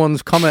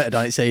someone's commented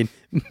on it saying,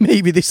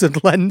 maybe this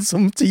would lend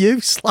some to you,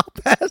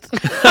 Slaphead.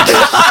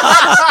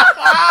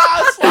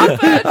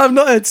 I've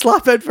not heard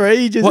Slaphead for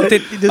ages. What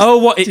did? He just-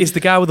 What is the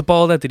guy with the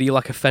bald head? Did he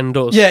like offend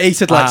us? Yeah, he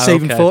said like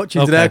saving okay.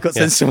 fortunes Okay, and haircuts.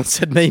 yeah. And someone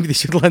said maybe they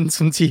should lend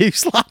some to you,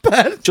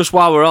 Slaphead. Just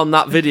while we're on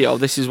that video,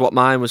 this is what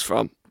mine was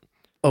from.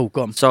 Oh,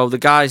 go on. So the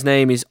guy's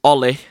name is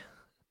Ollie.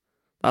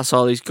 That's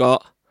all he's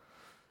got.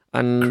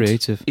 And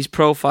Creative. his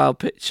profile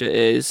picture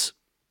is...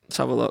 Let's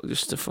have a look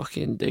just to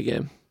fucking dig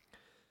in.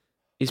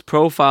 His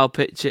profile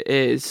picture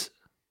is...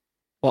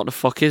 What the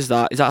fuck is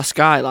that? Is that a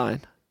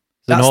skyline?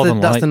 That's the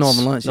Northern Northern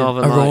Lights. Lights. Yeah.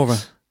 Northern Aurora.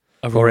 Lights.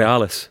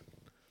 Borealis.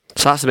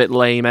 So that's a bit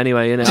lame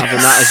anyway, isn't it? Having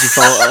that as your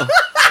photo.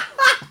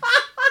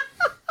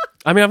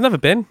 I mean, I've never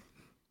been.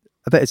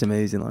 I bet it's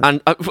amazing. Like. And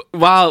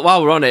while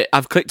we're on it,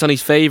 I've clicked on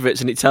his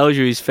favourites and it tells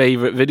you his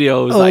favourite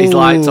videos that he's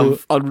liked on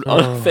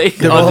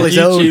They're all his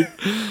own.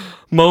 YouTube.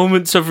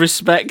 Moments of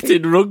respect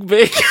in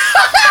rugby.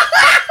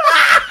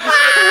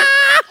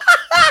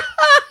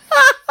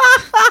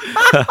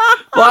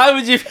 Why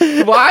would you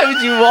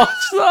watch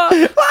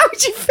that? Why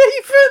would you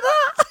favourite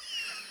that?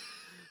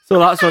 So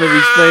that's one of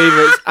his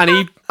favourites,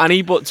 and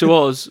he put to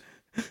us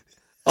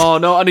Oh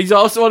no, and he's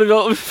also one of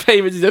the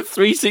favourites. He's a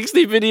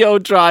 360 video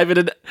driving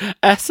an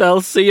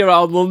SLC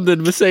around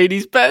London,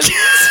 Mercedes-Benz.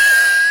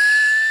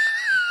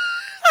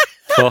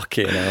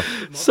 Fucking hell.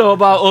 So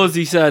about us,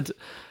 he said,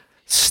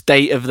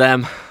 state of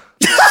them.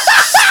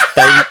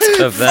 State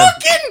of them.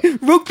 Fucking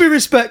rugby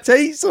respect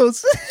hates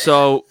us.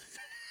 So,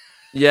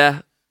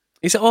 yeah.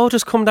 Is it all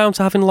just come down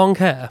to having long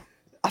hair?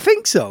 I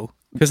think so.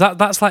 Because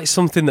that's like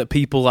something that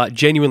people like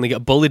genuinely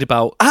get bullied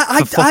about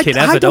I for fucking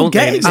I ever, don't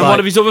get they? it. It's And like, one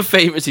of his other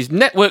favourites is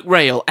Network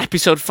Rail,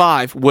 episode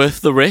 5,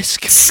 Worth the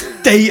Risk.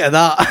 State of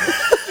that.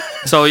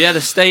 So yeah, the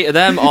state of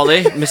them,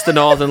 Ollie, Mr.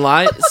 Northern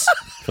Lights.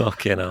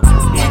 Fucking hell.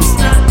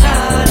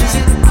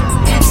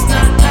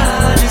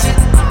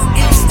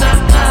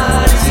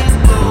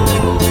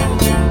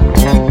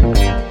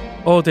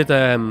 ordered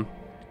a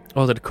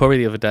curry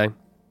the other day.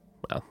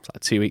 Well, it's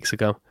like 2 weeks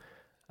ago.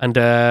 And,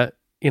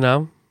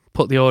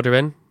 put the order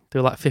in,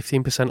 do like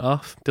 15%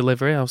 off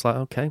delivery. I was like,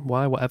 okay,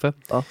 why, whatever.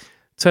 Oh.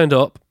 Turned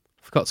up,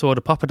 forgot to order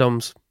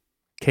poppadoms.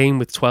 Came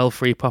with 12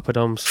 free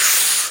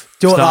poppadoms.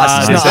 Do you know what,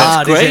 that's not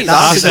hard, is great. it?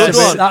 That's a good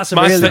one. That's a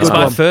my, really it's good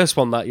my one. first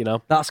one,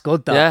 that, That's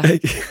good, that. Yeah.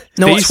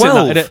 No, Decent,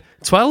 12? that, innit?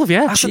 12,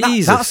 yeah.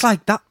 Jesus. That's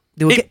like that.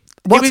 They were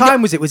what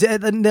time was it? Was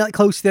it at like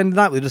close to the end of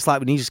the night? We were just like,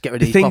 we need to just get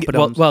rid of these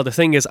poppadoms. Well, the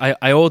thing is,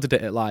 I ordered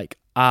it at like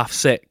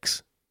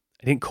 6:30.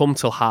 It didn't come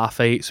till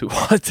 8:30, so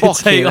it did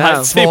take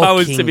like 2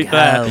 hours to be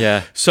there.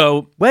 Yeah.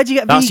 So Where'd you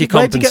get That's vegan,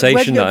 your compensation,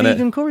 where'd you get that, innit?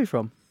 vegan curry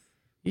from?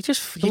 you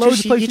just loads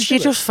of places do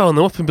it. phone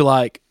them up and be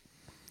like,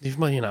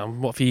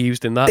 what have you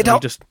used in that? They And you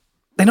don't- just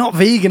They're not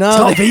vegan, are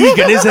not they?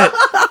 vegan, is it?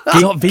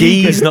 It's not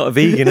Gee's not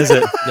vegan, is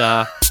it?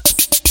 Nah.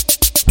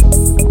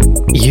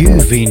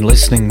 You've been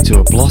listening to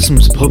a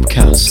Blossoms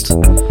podcast.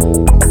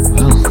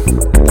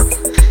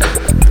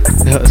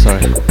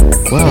 Sorry,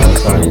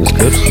 it was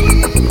good.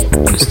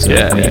 Just keep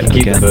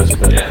again,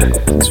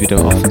 because we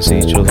don't often see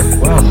each other.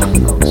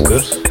 That was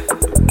good.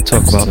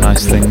 Talk about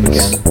nice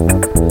things.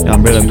 Yeah,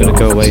 I'm going to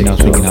go away now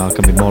thinking how I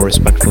can be more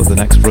respectful of the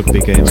next rugby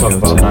game. Talk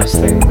about nice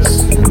things.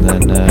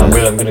 And then I'm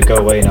going to go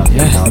away now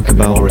thinking how I can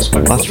be more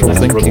respectful of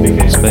the next rugby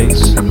game.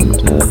 Space and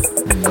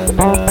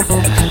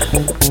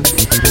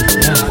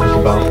then think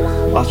about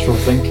lateral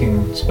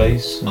thinking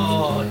space.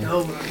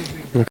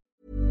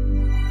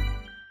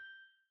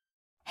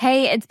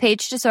 Hey, it's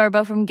Paige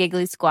DeSorbo from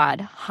Giggly Squad.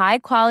 High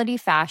quality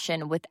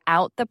fashion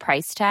without the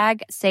price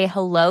tag. Say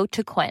hello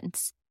to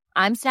Quince.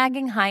 I'm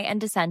snagging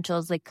high-end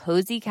essentials like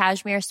cozy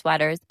cashmere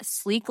sweaters,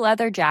 sleek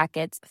leather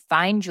jackets,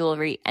 fine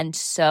jewelry, and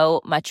so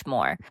much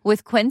more.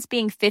 With Quince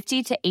being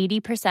 50 to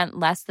 80%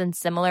 less than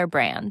similar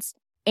brands.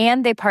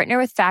 And they partner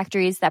with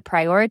factories that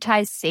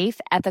prioritize safe,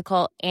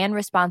 ethical, and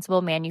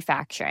responsible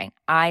manufacturing.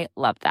 I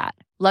love that.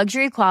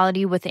 Luxury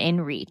quality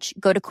within reach.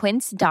 Go to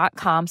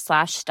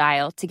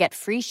quince.com/style to get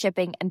free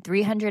shipping and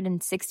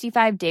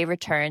 365-day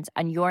returns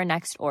on your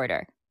next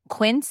order.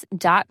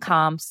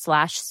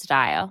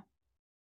 Quince.com/style.